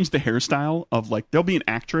you change the hairstyle of, like, there'll be an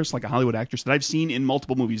actress, like a Hollywood actress that I've seen in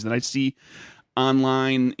multiple movies that I see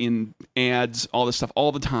online in ads, all this stuff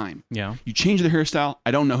all the time. Yeah. You change the hairstyle,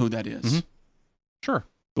 I don't know who that is. Mm-hmm. Sure.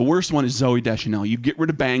 The worst one is Zooey Deschanel. You get rid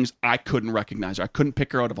of bangs, I couldn't recognize her. I couldn't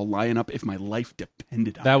pick her out of a lineup if my life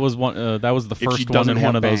depended on it. That was one. That was the If she first one doesn't in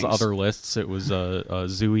one have of those bangs. other lists. It was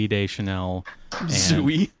Zooey Deschanel. And,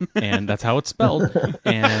 Zooey. and that's how it's spelled.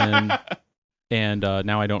 And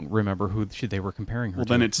now I don't remember who they were comparing her Well,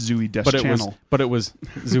 to. then it's Zooey but Deschanel. it was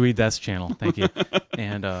Zooey Deschanel. Thank you.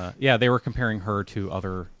 And yeah, they were comparing her to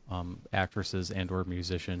other actresses and or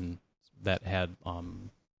musicians that had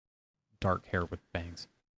dark hair with bangs.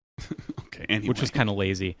 Okay, anyway. Which was kind of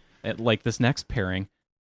lazy. Like this next pairing,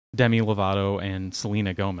 Demi Lovato and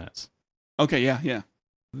Selena Gomez. Okay, yeah.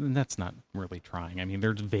 That's not really trying. I mean,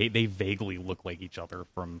 they vaguely look like each other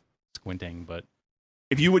from squinting, but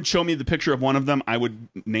If you would show me the picture of one of them, I would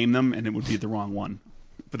name them, and it would be the wrong one.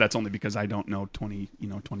 But that's only because I don't know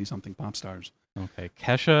 20-something pop stars. okay.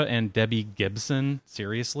 Kesha and Debbie Gibson,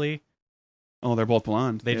 seriously? Oh, they're both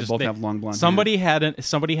blonde. They both have long blonde Somebody had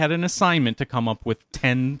an assignment to come up with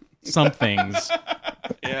 10 somethings. hair.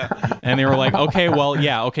 Yeah. And they were like,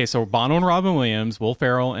 okay, so Bono and Robin Williams, Will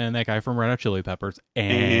Ferrell, and that guy from Red Hot Chili Peppers,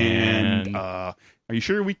 and are you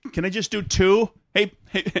sure can I just do 2? Hey,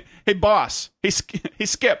 boss. Hey,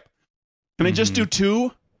 Skip. Can I just do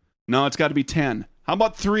 2? No, it's got to be 10. How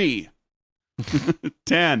about 3?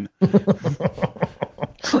 10.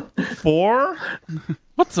 4?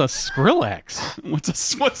 what's a Skrillex? What's a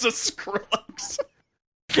Skrillex?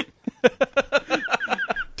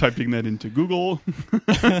 Typing that into Google.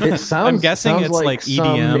 It sounds. I'm guessing sounds it's like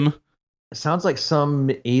EDM. It sounds like some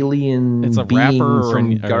alien It's a being rapper or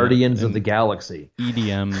from an- Guardians an- of the Galaxy.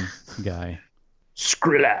 EDM guy.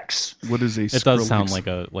 Skrillex. What is a It does Skrillex? sound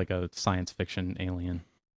like a science fiction alien.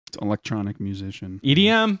 Electronic musician.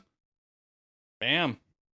 EDM. Bam.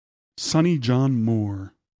 Sonny John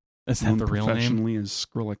Moore. Is that known the real name? professionally as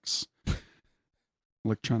Skrillex.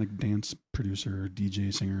 Electronic dance producer,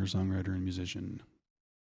 DJ, singer, songwriter, and musician.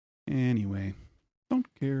 Anyway, don't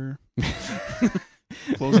care.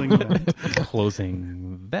 Closing that.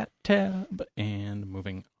 Closing that tab and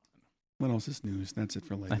moving. What else is news? That's it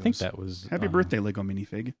for Legos. I think that was Happy birthday, Lego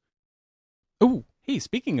minifig. Oh, hey,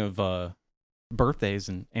 speaking of birthdays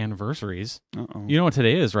and anniversaries, Uh-oh. you know what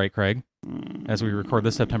today is, right, Craig? As we record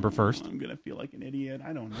this September 1st. I'm going to feel like an idiot.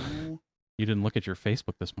 I don't know. You didn't look at your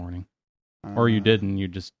Facebook this morning. Or you did and you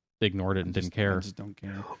just ignored it and didn't I care. just don't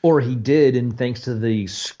care. Or he did, and thanks to the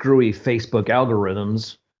screwy Facebook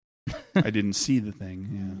algorithms. I didn't see the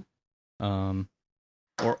thing. Um,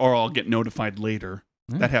 Yeah. Or I'll get notified later.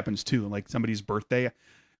 Yeah. That happens too. Like somebody's birthday.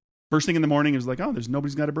 First thing in the morning is like, oh,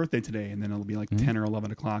 nobody's got a birthday today. And then it'll be like 10 or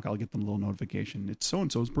 11 o'clock. I'll get them a little notification. It's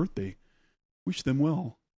so-and-so's birthday. Wish them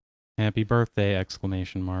well. happy birthday,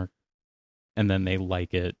 exclamation mark. And then they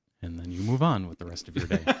like it, and then you move on with the rest of your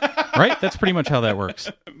day. Right? That's pretty much how that works.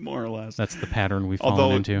 More or less. That's the pattern we've fallen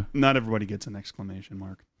Although into. not everybody gets an exclamation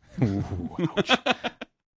mark. Ooh, ouch.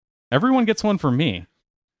 Everyone gets one from me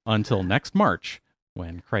until next March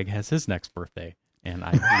when Craig has his next birthday and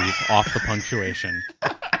I leave off the punctuation.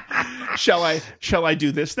 Shall I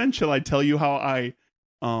do this then? Shall I tell you how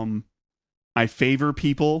I favor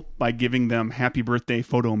people by giving them happy birthday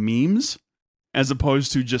photo memes as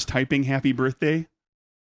opposed to just typing happy birthday?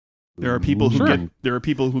 There are people who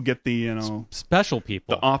get the, Special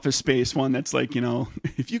people. the Office Space one that's like,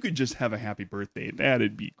 if you could just have a happy birthday,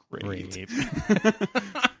 that'd be great. Great.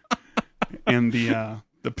 And the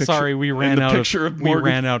picture. Sorry, we ran and the out picture of of Morgan, we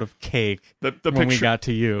ran out of cake the when picture, we got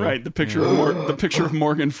to you. right? The picture of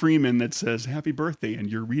Morgan Freeman that says "Happy Birthday," and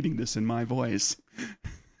you're reading this in my voice.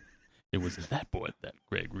 It was at that point that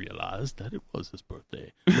Greg realized that it was his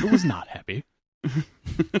birthday, but it was not happy.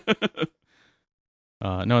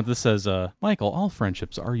 No, this says, Michael, all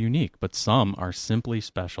friendships are unique, but some are simply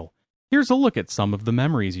special. Here's a look at some of the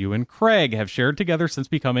memories you and Craig have shared together since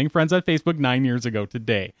becoming friends on Facebook 9 years ago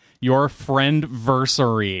today. Your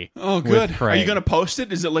friend-versary. Oh, good. With Craig. Are you going to post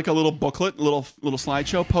it? Is it like a little booklet, little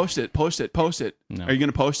slideshow? Post it. No. Are you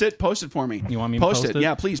going to post it? Post it for me. You want me to post it?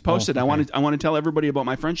 Yeah, please post it. Okay. I want to tell everybody about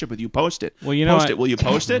my friendship with you. Post it. Well, you know post what? it. Will you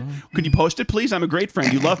post it? Could you post it, please? I'm a great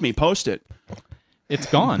friend. You love me. Post it. It's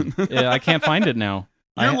gone. I can't find it now.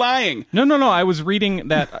 You're lying. No. I was reading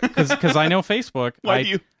that because I know Facebook. Why do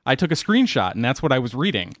you? I took a screenshot, and that's what I was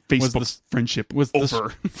reading. Facebook friendship was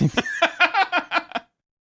over.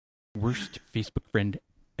 Worst Facebook friend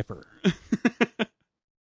ever.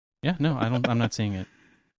 Yeah, no, I'm not seeing it.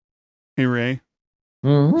 Hey, Ray.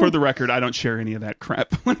 Mhm. For the record, I don't share any of that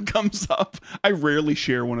crap when it comes up. I rarely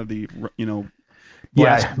share one of the,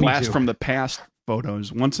 blast me too. from the past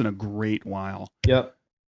photos once in a great while. Yep,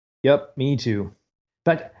 me too.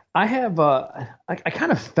 But I have, I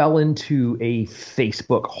kind of fell into a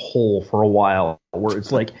Facebook hole for a while where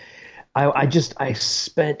it's like, I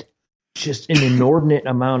spent just an inordinate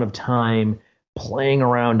amount of time playing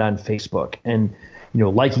around on Facebook and,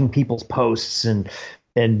 liking people's posts and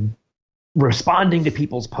responding to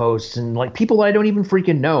people's posts and like people I don't even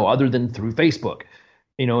freaking know other than through Facebook,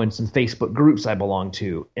 in some Facebook groups I belong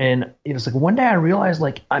to. And it was like one day I realized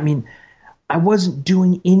I wasn't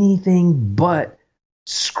doing anything but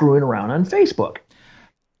screwing around on Facebook.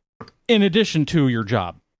 In addition to your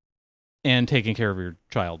job and taking care of your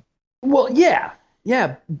child. Well, yeah,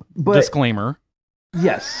 but Disclaimer.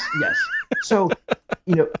 yes. So,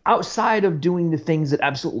 outside of doing the things that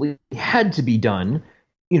absolutely had to be done,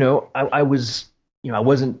 I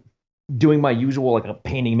wasn't doing my usual like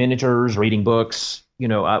painting miniatures, reading books,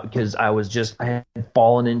 because I had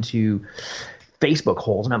fallen into Facebook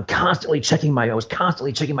holes, and I was constantly checking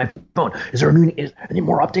my phone. Is there any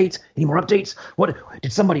more updates? Any more updates? What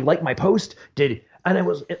did somebody like my post? And it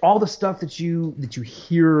was all the stuff that you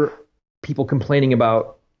hear people complaining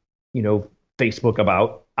about, Facebook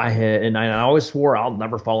about. I always swore I'll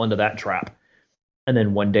never fall into that trap. And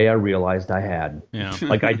then one day I realized I had. Yeah.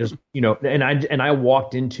 Like I just, and I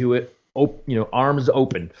walked into it, arms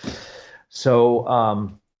open. So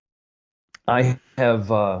I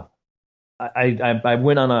have I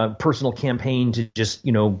went on a personal campaign to just, I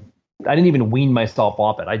didn't even wean myself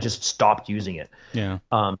off it. I just stopped using it. Yeah.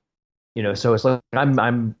 So it's like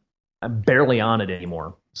I'm barely on it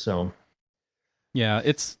anymore. So yeah,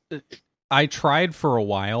 I tried for a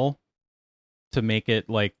while to make it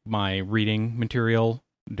like my reading material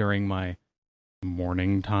during my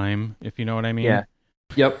morning time, if you know what I mean. Yeah.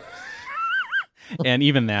 Yep. And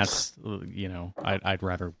even that's, I'd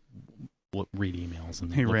rather read emails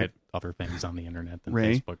and look Ray. at other things on the internet than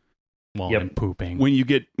Ray. Facebook while Yep. I'm pooping. When you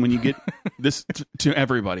get this to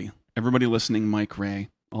everybody listening, Mike, Ray,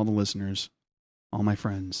 all the listeners, all my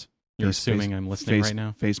friends. You're face- assuming I'm listening right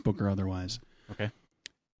now? Facebook or otherwise. Okay.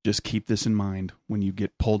 Just keep this in mind when you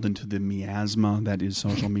get pulled into the miasma that is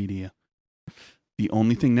social media. The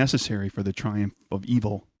only thing necessary for the triumph of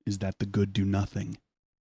evil is that the good do nothing.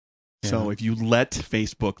 So Yeah. if you let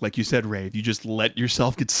Facebook, like you said, Ray, if you just let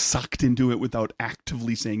yourself get sucked into it without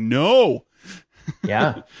actively saying no,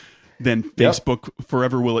 Yeah. then Facebook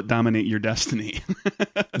forever will it dominate your destiny.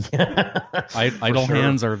 Idle sure.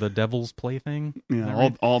 hands are the devil's plaything. Yeah, Is that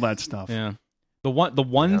right? all that stuff. Yeah. The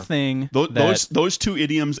one thing Those two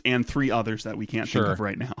idioms and three others that we can't think Sure. of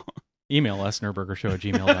right now. email us,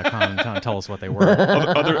 nerdburgershow@gmail.com, and tell us what they were.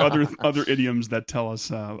 other idioms that tell us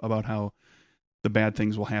about how the bad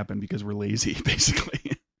things will happen because we're lazy, basically.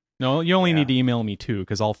 No, you only Yeah. need to email me two,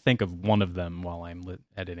 because I'll think of one of them while I'm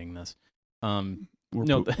editing this. Or,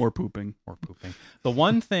 No, or pooping. Or pooping. The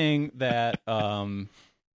one thing that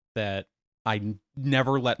that I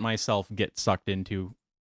never let myself get sucked into,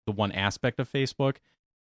 the one aspect of Facebook,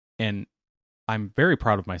 and I'm very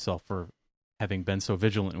proud of myself for having been so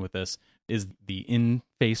vigilant with this, is the in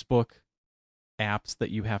Facebook apps that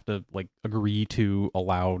you have to like agree to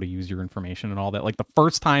allow to use your information and all that. Like the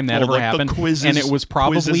first time that ever like the happened, quizzes, and it was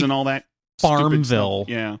probably quizzes and all that stupid Farmville. stuff.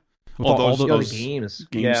 Yeah. with all all those- those games.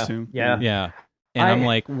 games Yeah. too. Yeah. Yeah. And I'm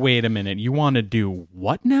like, wait a minute, you want to do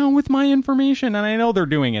what now with my information? And I know they're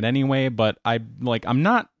doing it anyway, but I'm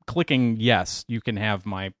not clicking yes, you can have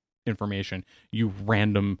my information, you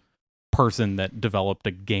random person that developed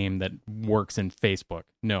a game that works in Facebook.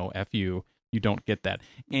 No, F you. You don't get that.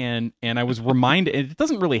 And I was reminded, it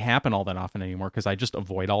doesn't really happen all that often anymore because I just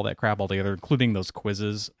avoid all that crap altogether, including those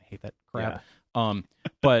quizzes. I hate that crap.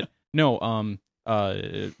 But no,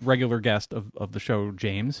 regular guest of the show,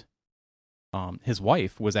 James, his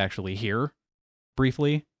wife was actually here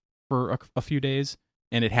briefly for a few days,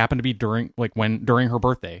 and it happened to be during her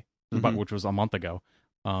birthday, which was a month ago.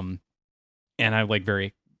 And I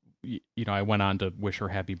I went on to wish her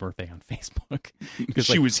happy birthday on Facebook because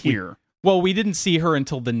She was here. we didn't see her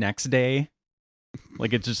until the next day.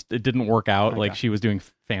 Like it didn't work out. Like she was doing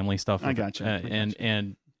family stuff. I gotcha.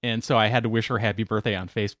 And so I had to wish her happy birthday on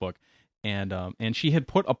Facebook. And she had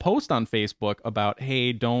put a post on Facebook about,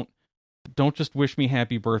 hey, don't don't just wish me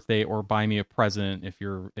happy birthday or buy me a present if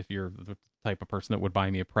you're the type of person that would buy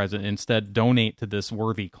me a present. Instead, donate to this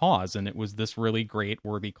worthy cause. And it was this really great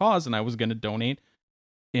worthy cause, and I was going to donate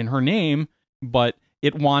in her name, but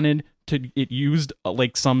it used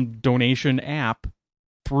like some donation app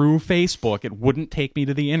through Facebook. It wouldn't take me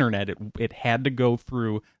to the internet. It had to go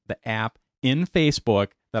through the app in Facebook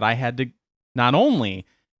that I had to not only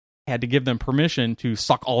had to give them permission to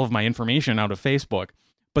suck all of my information out of Facebook,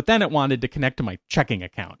 but then it wanted to connect to my checking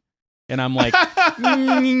account. And I'm like,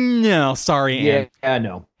 no, sorry, Ann. Yeah,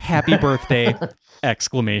 no. Happy birthday,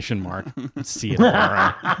 exclamation mark. See you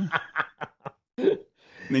tomorrow. And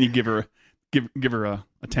then you give her a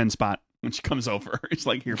 10 spot when she comes over. It's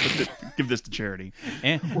like, here, give this to charity.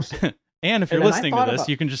 And if you're listening to this,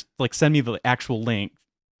 you can just like send me the actual link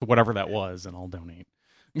to whatever that was, and I'll donate.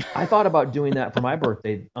 I thought about doing that for my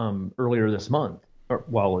birthday earlier this month.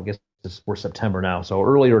 Well, I guess we're September now, so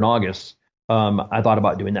earlier in August, I thought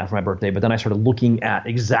about doing that for my birthday, but then I started looking at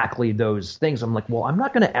exactly those things. I'm like, well, I'm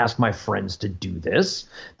not going to ask my friends to do this.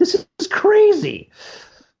 This is crazy.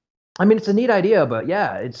 I mean, it's a neat idea, but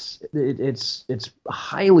yeah, it's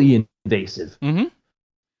highly invasive. Mm-hmm.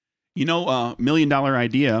 You know, $1 million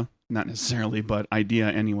idea, not necessarily, but idea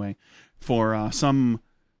anyway, for some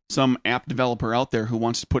app developer out there who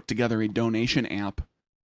wants to put together a donation app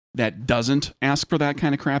that doesn't ask for that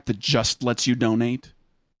kind of crap, that just lets you donate.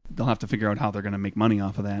 They'll have to figure out how they're going to make money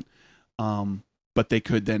off of that. But they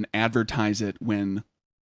could then advertise it when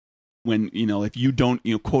if you don't,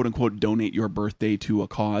 quote unquote, donate your birthday to a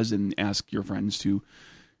cause and ask your friends to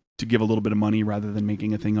give a little bit of money rather than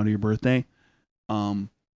making a thing out of your birthday.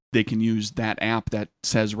 They can use that app that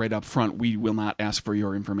says right up front, we will not ask for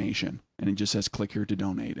your information. And it just says, click here to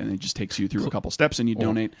donate. And it just takes you through a couple steps and you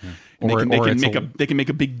donate. And they can make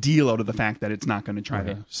a big deal out of the fact that it's not going to try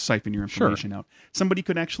to siphon your information out. Somebody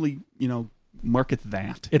could actually, market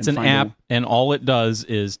that. It's an app, and all it does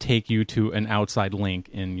is take you to an outside link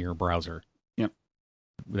in your browser. Yep.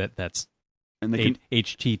 That's and they can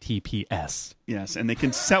HTTPS. Yes, and they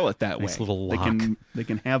can sell it that Nice way. little lock. They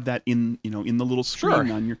can have that in the little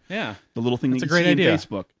screen on your the little thing That's that a you great see idea. in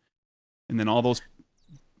Facebook. And then all those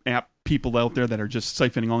app people out there that are just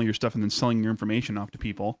siphoning all your stuff and then selling your information off to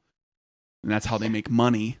people, and that's how they make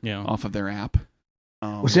money off of their app.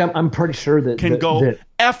 Well, see, I'm pretty sure that go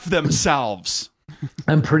F themselves.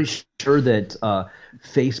 I'm pretty sure that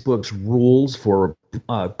Facebook's rules for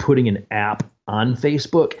putting an app on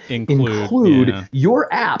Facebook include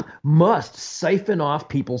your app must siphon off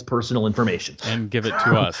people's personal information and give it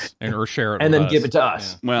to us, or share it, and with then us. give it to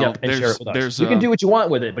us. Yeah. Well, and share it with us. You can do what you want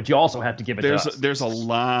with it, but you also have to give it to us. There's a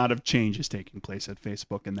lot of changes taking place at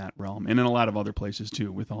Facebook in that realm, and in a lot of other places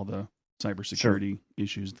too, with all the cybersecurity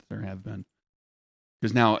issues that there have been.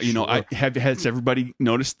 Because now, has everybody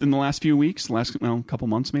noticed in the last few weeks, couple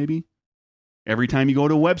months maybe? Every time you go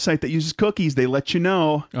to a website that uses cookies, they let you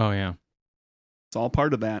know. Oh, yeah. It's all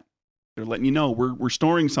part of that. They're letting you know we're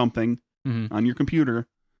storing something on your computer.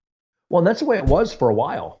 Well, and that's the way it was for a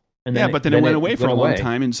while. And then but then it went away for a long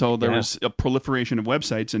time, and so there was a proliferation of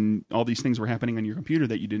websites, and all these things were happening on your computer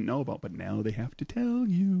that you didn't know about. But now they have to tell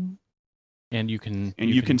you. And you can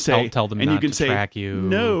say tell them and not you can to say track you.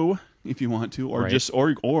 No, if you want to, or just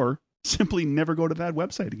or simply never go to that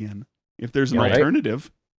website again. If there's an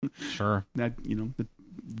alternative, sure. That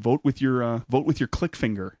vote with your click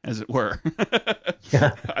finger, as it were.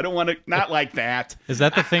 I don't want to not like that. Is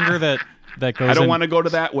that the finger that goes? I don't want to go to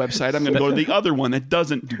that website. I'm going to go to the other one that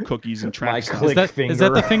doesn't do cookies and track stuff. Is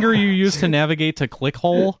that the finger you use to navigate to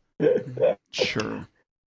ClickHole? Sure.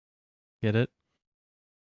 Get it?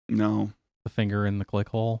 No. The finger in the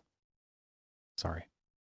ClickHole. Sorry.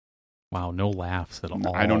 Wow, no laughs at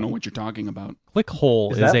all. I don't know what you're talking about.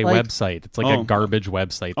 ClickHole is a website. It's like a garbage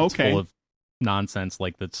website that's full of nonsense,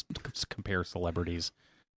 like that's compare celebrities.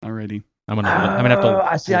 Alrighty. I'm gonna have to.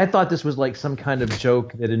 I see. I thought this was like some kind of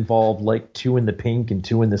joke that involved like 2 in the pink and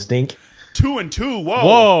 2 in the stink. 2 and 2.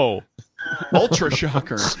 Whoa. Ultra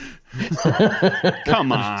shocker.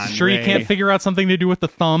 Come on. Sure, Ray. You can't figure out something to do with the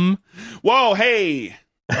thumb. Whoa, hey.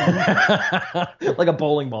 Like a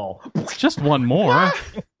bowling ball. Just one more.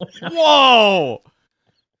 Whoa.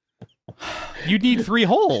 You need 3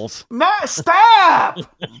 holes. No, stop.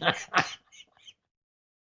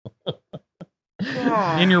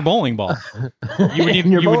 In your bowling ball. You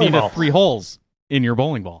would need 3 holes in your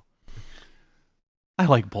bowling ball. I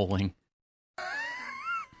like bowling.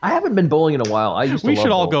 I haven't been bowling in a while. We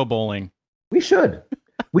should all go bowling. We should.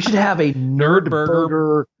 We should have a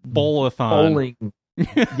Nerdburger Bowl-a-thon. Bowling.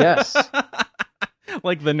 Yes.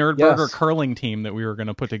 Like the Nerdburger curling team that we were going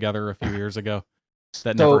to put together a few years ago.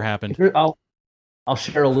 That never happened. I'll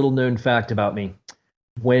share a little known fact about me.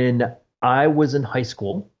 When I was in high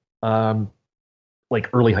school, like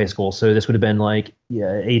early high school, so this would have been like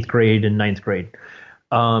 8th grade and 9th grade.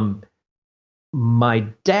 My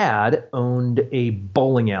dad owned a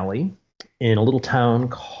bowling alley in a little town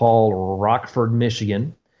called Rockford,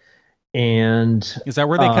 Michigan. And Is that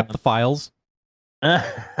where they kept the files?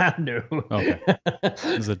 no. Okay. This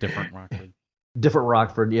is a different Rockford. Different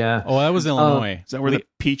Rockford, yeah. Oh, that was Illinois. Is that where the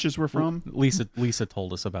peaches were from? Lisa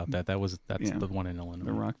told us about that. That's Yeah. the one in Illinois.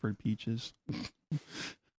 The Rockford peaches.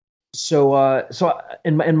 So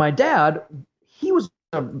my dad, he was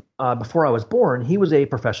before I was born, he was a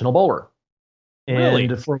professional bowler. And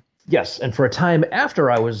Really? for a time after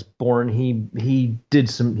I was born, he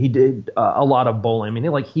did a lot of bowling. I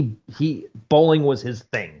mean, he bowling was his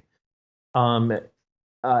thing.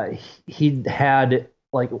 He had,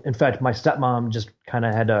 like, in fact, my stepmom just kind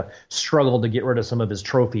of had to struggle to get rid of some of his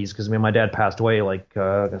trophies because my dad passed away I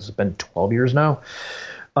guess it's been 12 years now.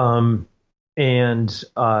 So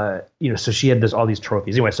she had all these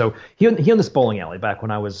trophies. Anyway, so he owned this bowling alley back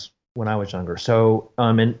when I was younger. So,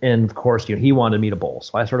 and of course, he wanted me to bowl.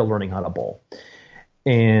 So I started learning how to bowl.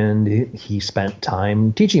 And he spent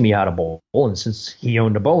time teaching me how to bowl. And since he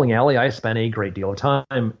owned a bowling alley, I spent a great deal of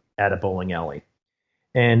time at a bowling alley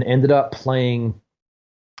and ended up playing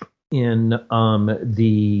in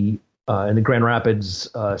the Grand Rapids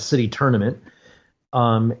city tournament.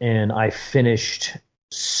 And I finished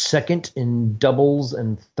second in doubles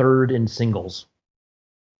and third in singles.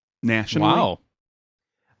 Nationally? Wow.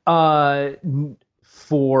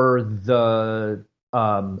 For the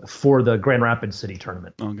Grand Rapids city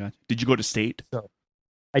tournament. Oh, God. Did you go to state?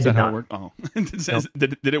 I Is did that how not. it worked? Oh.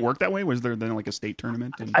 Did it work that way? Was there then like a state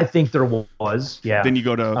tournament? And I think there was, yeah. then you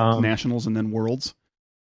go to nationals and then worlds?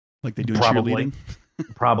 Like they do in Probably. cheerleading?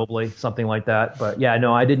 Probably something like that. But yeah,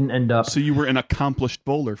 no, I didn't end up So you were an accomplished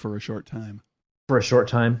bowler for a short time. for a short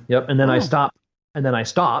time. Yep. And then I Oh.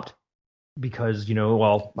 stopped. Because,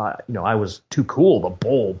 I was too cool to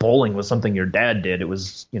bowl. Bowling was something your dad did. It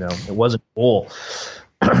was, it wasn't cool.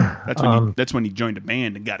 That's when you joined a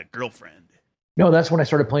band and got a girlfriend. No, that's when I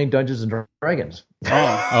started playing Dungeons and Dragons.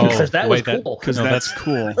 Oh, Because that was wait, cool. because No, that's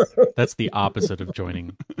cool. That's the opposite of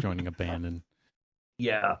joining a band and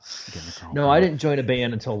Yeah. getting a girlfriend. No, I didn't join a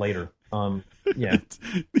band until later. Yeah.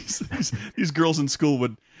 these girls in school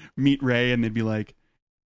would meet Ray and they'd be like,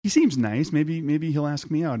 he seems nice. Maybe he'll ask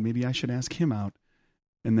me out. Maybe I should ask him out.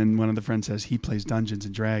 And then one of the friends says he plays Dungeons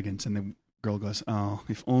and Dragons, and the girl goes, "Oh,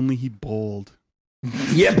 if only he bowled."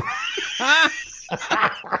 Yep.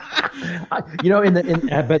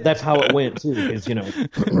 I bet that's how it went too, because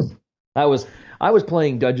I was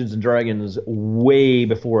playing Dungeons and Dragons way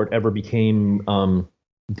before it ever became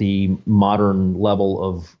the modern level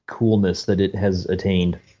of coolness that it has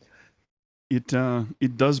attained. It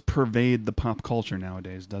does pervade the pop culture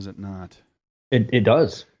nowadays, does it not? It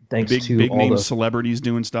does, thanks to big all name the celebrities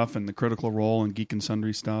doing stuff and the Critical Role and Geek and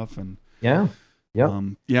Sundry stuff and yeah. Yep.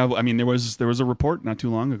 I mean there was a report not too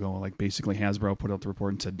long ago, like basically Hasbro put out the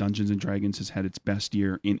report and said Dungeons and Dragons has had its best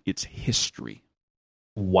year in its history.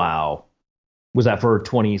 Wow. Was that for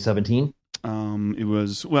 2017? It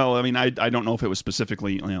was, well, I mean, I don't know if it was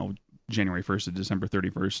specifically, January 1st to December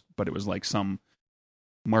 31st, but it was like some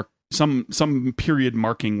period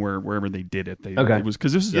marking wherever they did it. Okay. It was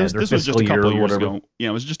because this their was just a fiscal couple of year or years whatever. ago. Yeah,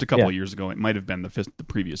 it was just a couple of years ago. It might have been the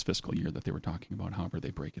previous fiscal year that they were talking about. However,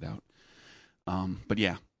 they break it out. But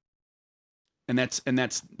yeah, and that's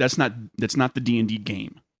not the D&D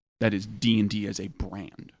game. That is D&D as a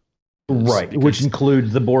brand. Right, Because which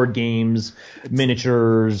includes the board games,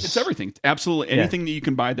 miniatures. it's everything. Absolutely anything that you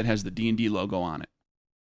can buy that has the D&D logo on it.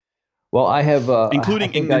 Well, I have Including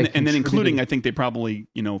I think and I then including, contributed- I think they probably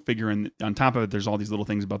figure in on top of it. There's all these little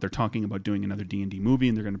things about they're talking about doing another D&D movie,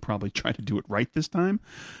 and they're going to probably try to do it right this time.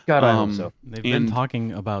 God, I hope so. They've been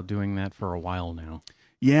talking about doing that for a while now.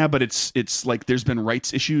 Yeah, but it's like there's been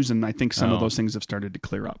rights issues, and I think some of Oh. those things have started to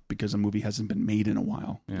clear up because a movie hasn't been made in a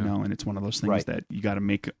while. Yeah. And it's one of those things Right. that you got to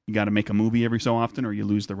make a movie every so often, or you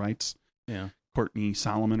lose the rights. Yeah. Courtney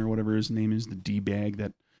Solomon or whatever his name is, the D-bag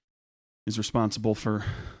that is responsible for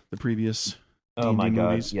the previous Oh D&D my God,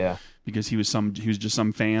 movies, yeah. because he was just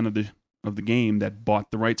some fan of the game that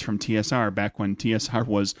bought the rights from TSR back when TSR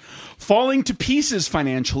was falling to pieces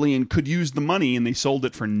financially and could use the money, and they sold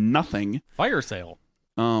it for nothing. Fire sale.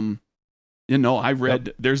 I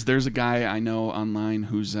read there's a guy I know online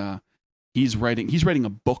who's he's writing a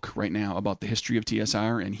book right now about the history of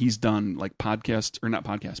TSR, and he's done like podcasts, or not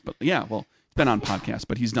podcasts, but yeah, well, it's been on podcasts,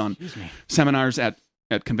 but he's done seminars at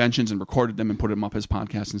conventions and recorded them and put them up as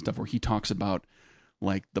podcasts and stuff where he talks about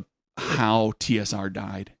like how TSR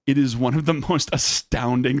died. It is one of the most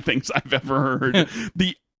astounding things I've ever heard.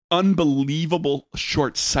 The unbelievable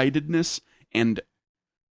short-sightedness and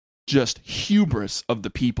just hubris of the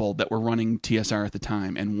people that were running TSR at the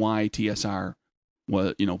time, and why TSR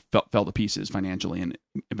was, fell to pieces financially and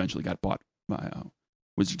eventually got bought by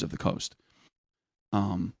Wizards of the Coast.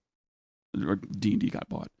 Or D&D got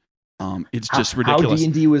bought. It's just ridiculous. How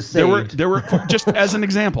D&D was saved. There were just as an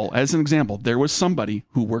example, there was somebody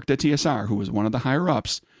who worked at TSR who was one of the higher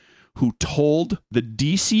ups who told the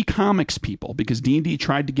DC Comics people, because D&D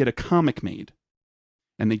tried to get a comic made,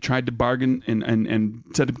 and they tried to bargain and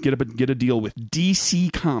set up, get a deal with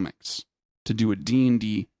DC Comics to do a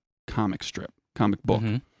D&D comic book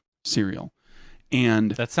serial.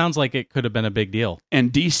 And that sounds like it could have been a big deal.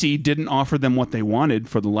 And DC didn't offer them what they wanted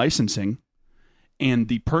for the licensing. And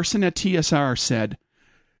the person at TSR said,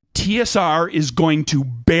 TSR is going to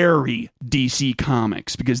bury DC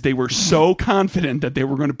Comics, because they were so confident that they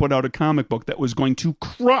were going to put out a comic book that was going to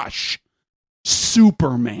crush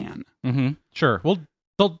Superman. Mm-hmm. Sure. Well,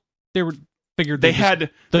 they figured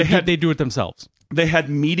they'd do it themselves. They had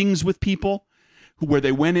meetings with people where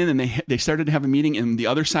they went in and they started to have a meeting, and the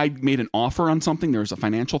other side made an offer on something. There was a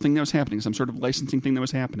financial thing that was happening, some sort of licensing thing that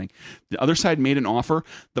was happening. The other side made an offer.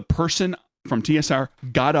 The person from TSR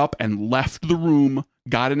got up and left the room,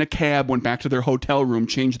 got in a cab, went back to their hotel room,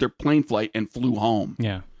 changed their plane flight, and flew home.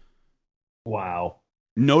 Yeah. Wow.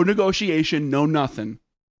 No negotiation, no nothing.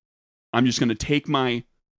 I'm just going to take my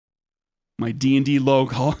D&D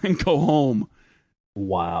logo and go home.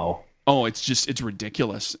 Wow. Oh, it's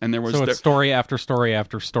ridiculous. And there was it's story after story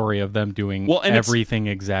after story of them doing everything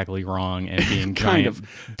exactly wrong and being giant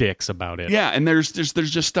dicks about it. Yeah, and there's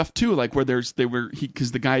just stuff too, like where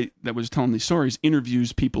because the guy that was telling these stories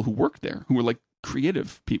interviews people who worked there, who were like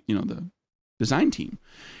creative people, the design team,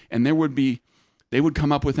 and they would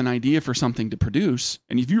come up with an idea for something to produce.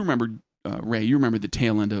 And if you remember, Ray, you remember the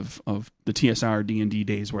tail end of the TSR D&D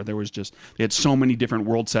days, where they had so many different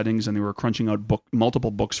world settings, and they were crunching out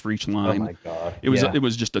multiple books for each line. Oh my god! It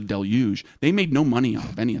was just a deluge. They made no money out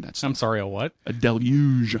of any of that stuff. I'm sorry, a what? A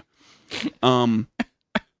deluge. You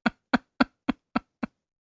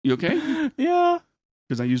okay? Yeah.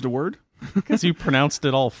 Because I used a word. Because you pronounced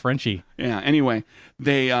it all Frenchy. Yeah. Anyway,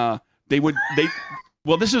 well,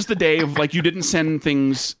 this is the day of, like, you didn't send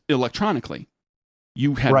things electronically.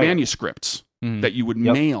 You had manuscripts that you would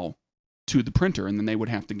mail to the printer, and then they would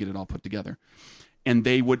have to get it all put together. And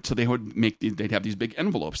they'd have these big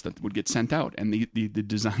envelopes that would get sent out, and the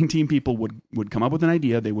design team people would come up with an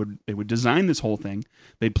idea. They would design this whole thing.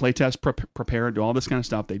 They'd play test, prepare, do all this kind of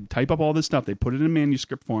stuff. They'd type up all this stuff. They'd put it in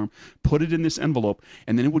manuscript form, put it in this envelope,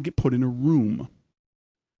 and then it would get put in a room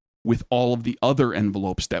with all of the other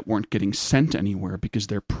envelopes that weren't getting sent anywhere because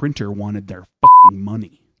their printer wanted their fucking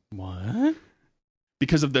money. What?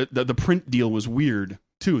 Because of the print deal was weird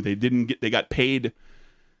too. They got paid.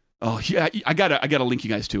 Oh yeah, I gotta link you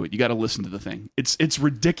guys to it. You gotta listen to the thing. It's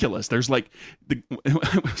ridiculous. There's like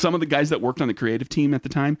some of the guys that worked on the creative team at the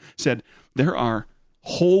time said there are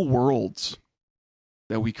whole worlds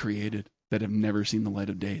that we created that have never seen the light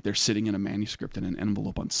of day. They're sitting in a manuscript in an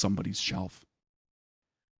envelope on somebody's shelf.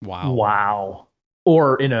 Wow.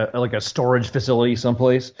 Or in a storage facility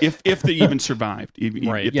someplace. If they even survived,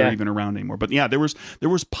 if they're even around anymore. But yeah, there was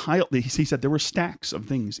he said there were stacks of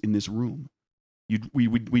things in this room.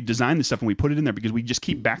 We designed this stuff and we put it in there because we just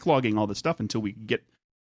keep backlogging all this stuff until we get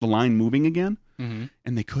the line moving again. Mm-hmm.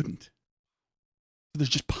 And they couldn't. There's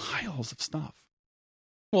just piles of stuff.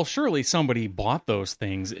 Well, surely somebody bought those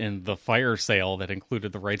things in the fire sale that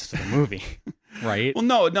included the rights to the movie, right? Well,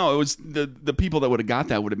 no, it was the people that would have got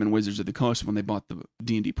that would have been Wizards of the Coast when they bought the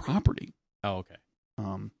D&D property. Oh, okay.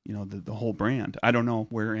 The whole brand. I don't know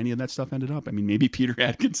where any of that stuff ended up. I mean, maybe Peter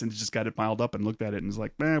Atkinson just got it piled up and looked at it and was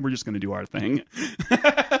like, we're just going to do our thing.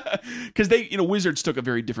 Because Wizards took a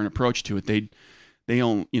very different approach to it. They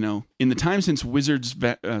own, in the time since Wizards /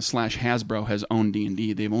 Hasbro has owned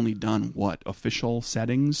D&D, they've only done official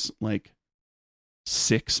settings, like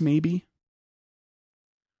 6 maybe.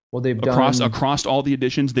 Well, they've done across all the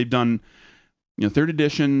editions. They've done, 3rd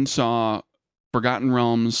edition saw Forgotten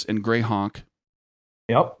Realms and Greyhawk.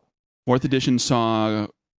 Yep. 4th edition saw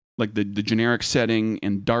like the generic setting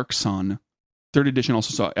and Dark Sun. 3rd edition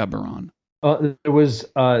also saw Eberron. There was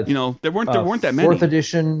there weren't that many. 4th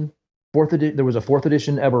edition. There was a 4th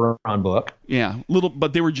edition Eberron book. Yeah,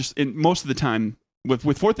 but they were just most of the time with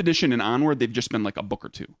 4th edition and onward, they've just been like a book or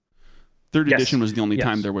two. 3rd edition was the only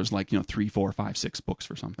time there was 3, 4, 5, 6 books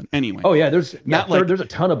for something. Anyway. Oh yeah, there's a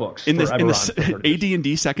ton of books in the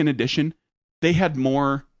AD&D 2nd edition. They had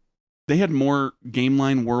more game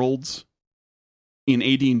line worlds in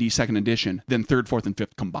AD&D second edition than third, fourth, and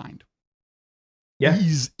fifth combined. Yeah.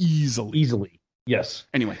 Easily. Yes.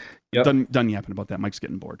 Anyway, Yep. done yapping about that. Mike's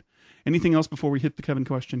getting bored. Anything else before we hit the Kevin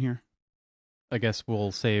question here? I guess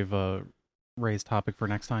we'll save Ray's topic for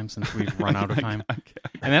next time since we've run out of time. Okay.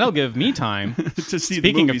 And that'll give me time, To see the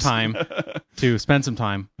speaking of movies. time, to spend some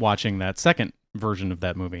time watching that second version of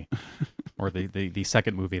that movie. Or the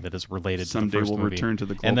second movie that is related to Someday the 1st we'll movie. return to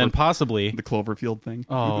the And then possibly... the Cloverfield thing.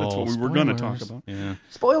 Oh, That's what we were going to talk spoilers. about. Yeah.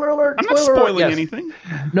 Spoiler alert. I'm not spoiler alert, spoiling yes. anything.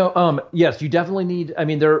 No, yes, you definitely need. I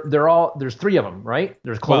mean, there's 3 of them, right?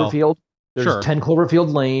 There's Well, Cloverfield, there's sure. 10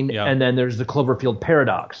 Cloverfield Lane, Yeah. and then there's the Cloverfield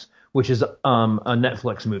Paradox, which is a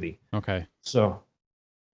Netflix movie. Okay. So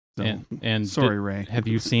So, And sorry, Ray. have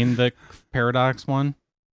you seen the Paradox one?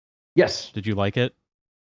 yes, Did you like it?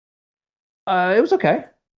 it was okay.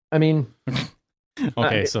 I mean,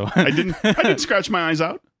 Okay, so I didn't scratch my eyes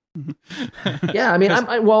out. yeah, I mean,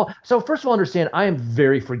 so first of all, understand I am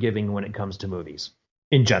very forgiving when it comes to movies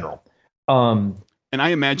in general. And I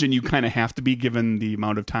imagine you kind of have to be, given the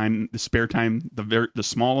amount of time, the spare time, the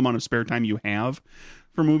small amount of spare time you have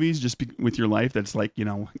for movies, just with your life. That's like,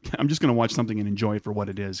 I'm just going to watch something and enjoy it for what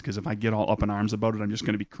it is. Because if I get all up in arms about it, I'm just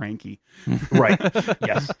going to be cranky. Right.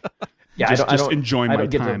 Yes. Yeah. Just I don't enjoy I my don't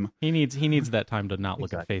get to- time. he needs that time to not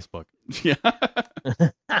look at Facebook. Yeah.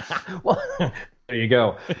 Well, there you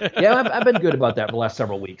go. Yeah, I've been good about that for the last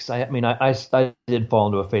several weeks. I mean, I did fall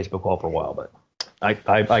into a Facebook hole for a while, but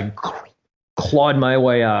I clawed my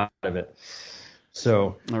way out of it.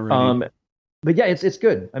 So, Alrighty. but yeah, it's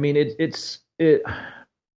good. I mean, it's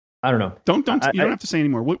I don't know. Don't you don't have to say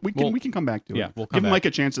anymore. We can come back to Yeah, it. we'll come Give him back. like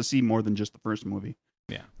a chance to see more than just the first movie.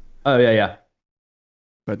 Oh yeah.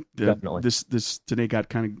 But Definitely. this today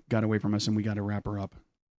got away from us, and we got to wrap her up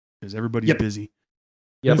because everybody's busy.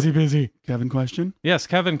 Yep. Busy. Kevin, question? Yes,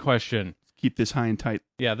 Kevin question. Keep this high and tight.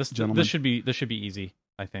 Yeah, this Gentlemen. should be easy,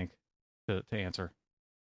 I think, to answer.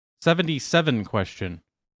 77 question.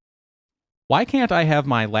 Why can't I have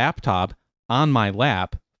my laptop on my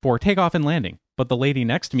lap for takeoff and landing, but the lady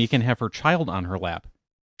next to me can have her child on her lap?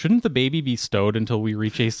 Shouldn't the baby be stowed until we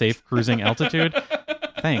reach a safe cruising altitude?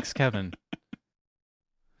 Thanks, Kevin.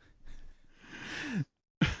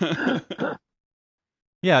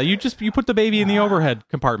 Yeah, you put the baby in the overhead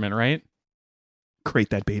compartment, right?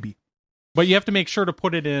 Crate that baby. But you have to make sure to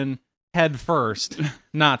put it in head first,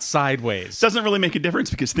 not sideways. Doesn't really make a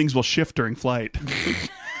difference because things will shift during flight.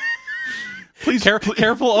 Please,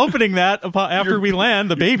 Careful opening that after we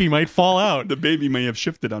land. The baby might fall out. The baby may have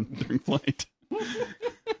shifted during flight.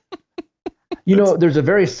 There's a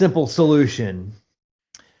very simple solution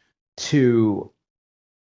to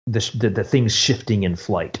the things shifting in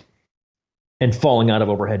flight and falling out of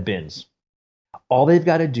overhead bins. All they've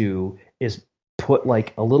got to do is put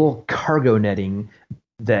like a little cargo netting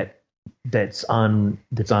that's on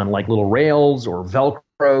like little rails or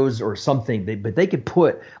Velcros or something. But they could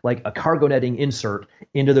put like a cargo netting insert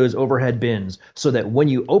into those overhead bins so that when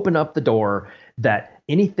you open up the door, that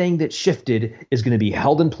anything that shifted is going to be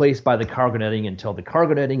held in place by the cargo netting until the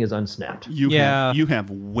cargo netting is unsnapped. You have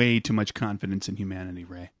way too much confidence in humanity,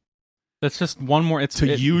 Ray. That's just one more.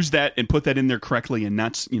 Use that and put that in there correctly and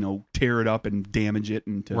not, tear it up and damage it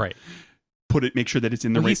and to right. make sure that it's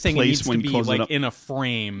in the right He's saying place it needs when to you be close like it up. in a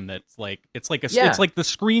frame that's like it's like Yeah. it's like the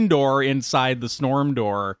screen door inside the Snorm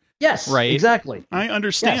door. Yes, Right. exactly. I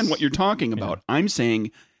understand Yes. what you're talking about. I'm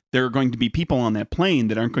saying there are going to be people on that plane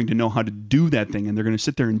that aren't going to know how to do that thing, and they're going to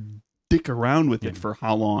sit there and dick around with it for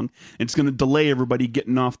how long? And it's going to delay everybody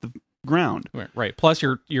getting off the ground. Right. Plus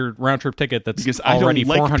your round trip ticket that's Because I don't already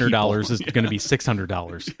like $400 people. is going to be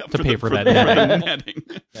 $600 to For pay the- for for that. the netting. netting.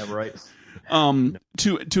 Yeah, right.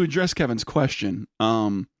 To address Kevin's question,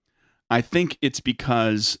 I think it's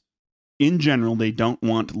because in general they don't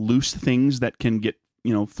want loose things that can get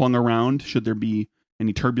flung around should there be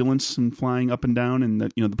any turbulence and flying up and down, and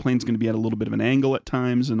that the plane's going to be at a little bit of an angle at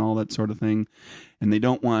times and all that sort of thing, and they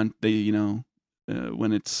don't want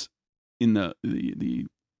when it's in the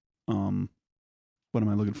what am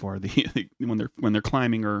I looking for when they're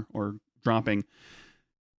climbing or dropping.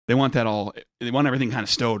 They want everything kind of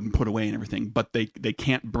stowed and put away and everything, but they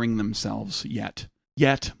can't bring themselves yet,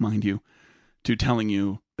 mind you, to telling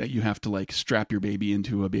you that you have to like strap your baby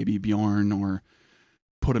into a baby Bjorn or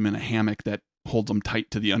put him in a hammock that holds them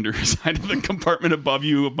tight to the underside of the compartment above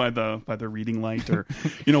you by the reading light or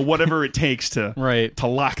whatever it takes to Right. to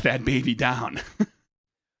lock that baby down.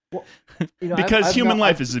 Well, Because I've human not-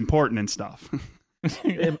 life is important and stuff.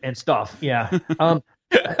 and stuff. Yeah.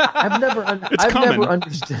 I've never coming.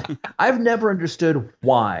 understood. I've never understood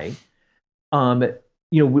why.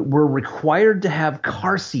 We're required to have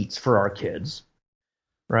car seats for our kids,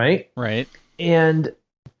 right? Right. And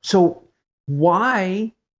so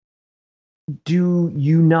why do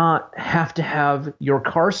you not have to have your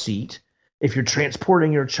car seat if you're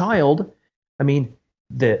transporting your child? I mean,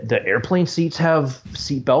 the airplane seats have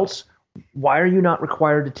seat belts. Why are you not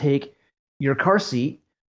required to take your car seat,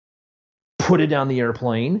 put it down the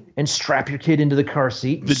airplane, and strap your kid into the car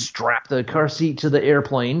seat, and strap the car seat to the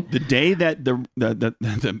airplane? The day that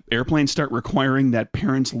the airplanes start requiring that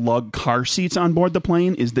parents lug car seats on board the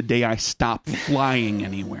plane is the day I stop flying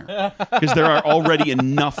anywhere, because there are already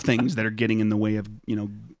enough things that are getting in the way of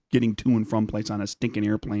getting to and from place on a stinking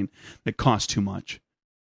airplane that cost too much.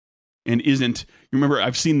 And isn't, you remember,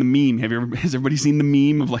 I've seen the meme. Has everybody seen the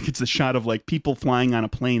meme of like, it's the shot of like people flying on a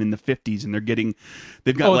plane in the 50s and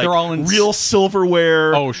they've got like they're all in real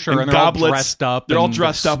silverware. Oh, sure. And and they're goblets. all dressed up. They're all and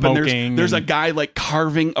dressed they're up and smoking there's a guy like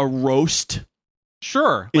carving a roast.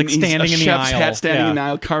 Sure. Like He's standing a in the chef's aisle. hat standing Yeah. in the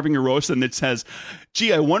aisle carving a roast, and it says,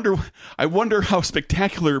 gee, I wonder how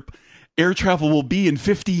spectacular air travel will be in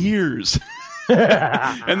 50 years.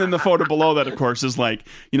 And then the photo below that, of course, is like,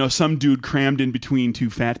 some dude crammed in between two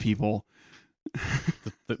fat people.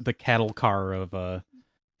 The cattle car of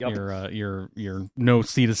your no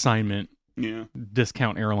seat assignment Yeah.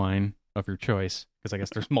 discount airline of your choice, because I guess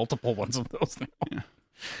there's multiple ones of those now. Yeah.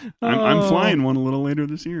 I'm flying one a little later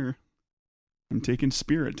this year. I'm taking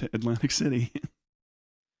Spirit to Atlantic City.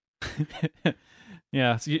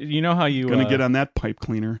 Yeah, so you know how you Gonna get on that pipe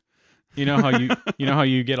cleaner. you know how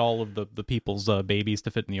you get all of the people's babies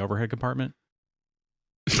to fit in the overhead compartment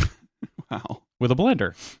Wow. with a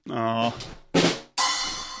blender. Oh.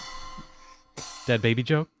 Dead baby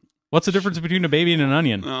joke. What's the difference between a baby and an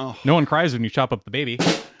onion? Oh. No one cries when you chop up the baby.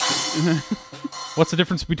 What's the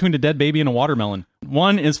difference between a dead baby and a watermelon?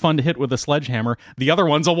 One is fun to hit with a sledgehammer. The other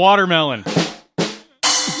one's a watermelon.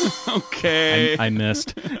 Okay. I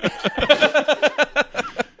missed.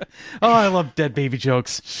 Oh, I love dead baby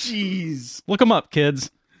jokes. Jeez. Look them up, kids.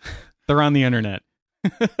 They're on the internet.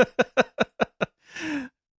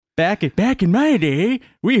 Back in my day,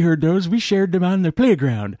 we heard those. We shared them on the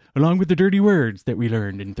playground, along with the dirty words that we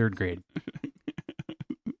learned in 3rd grade.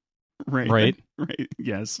 Right.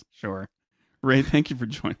 Yes, sure. Ray, thank you for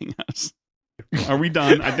joining us. Are we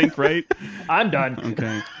done? I think, right? I'm done.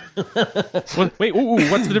 Okay. Wait,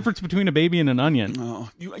 what's the difference between a baby and an onion? Oh,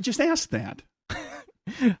 I just asked that.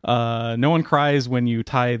 No one cries when you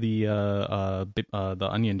tie the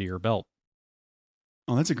onion to your belt.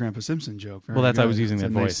 Oh, that's a Grandpa Simpson joke. Very Well, that's good. I was using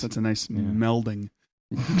that voice. That's a nice Yeah. melding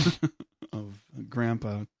of a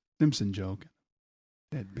Grandpa Simpson joke.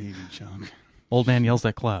 Dead baby joke. Old man yells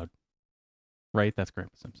at cloud. Right? That's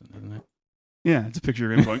Grandpa Simpson, isn't it? Yeah, it's a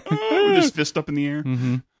picture of him going, oh, with his fist up in the air.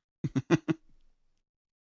 Mm-hmm.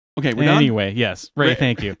 Okay, we're done? Anyway, yes. Ray,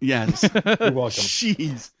 thank you. Yes. You're welcome.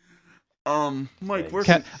 Jeez. Mike, where's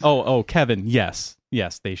Kevin, yes.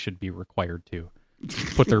 Yes, they should be required to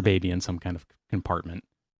put their baby in some kind of compartment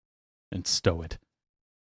and stow it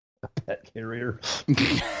Pet carrier.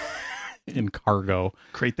 in cargo.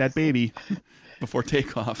 crate that baby before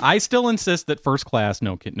takeoff? I still insist that first class,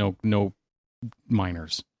 no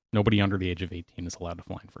minors. Nobody under the age of 18 is allowed to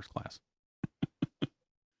fly in first class.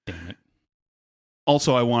 Damn it.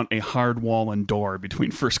 Also, I want a hard wall and door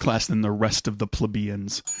between first class and the rest of the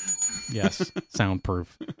plebeians. Yes,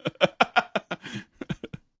 soundproof.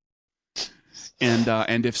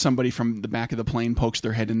 And if somebody from the back of the plane pokes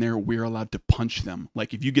their head in there, we're allowed to punch them.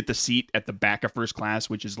 Like if you get the seat at the back of first class,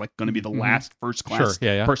 which is like going to be the last first class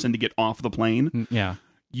person to get off the plane, Yeah.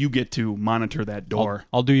 you get to monitor that door.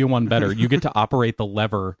 I'll do you one better. You get to operate the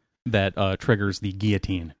lever that triggers the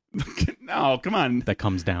guillotine No, come on. that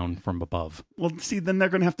comes down from above. Well, see, then they're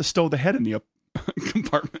going to have to stow the head in the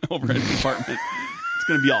compartment, overhead compartment. It's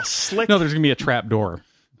going to be all slick. No, there's going to be a trap door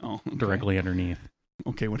Oh, okay. directly underneath.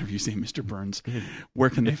 Okay, whatever you say, Mr. Burns. Where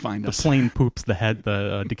can they find The us? plane poops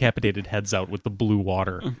the decapitated heads out with the blue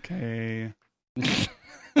water. Okay.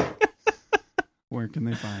 Where can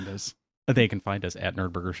they find us? They can find us at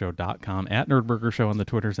nerdburgershow.com, at nerdburgershow on the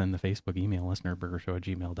Twitters and the Facebook. Email us,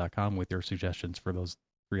 nerdburgershow@gmail.com, with your suggestions for those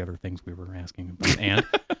 3 other things we were asking about.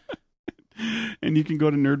 And you can go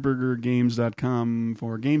to nerdburgergames.com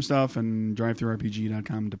for game stuff and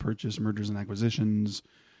drivethrurpg.com to purchase mergers and acquisitions.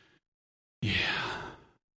 Yeah.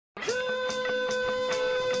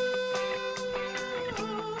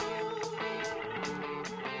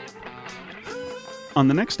 On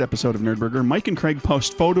the next episode of Nerdburger, Mike and Craig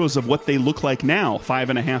post photos of what they look like now,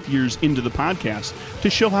 5.5 years into the podcast, to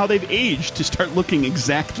show how they've aged to start looking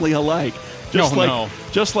exactly alike.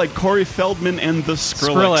 Just like Corey Feldman and the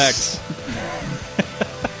Skrillex.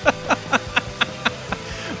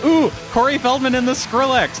 Ooh, Corey Feldman and the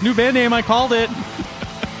Skrillex. New band name, I called it.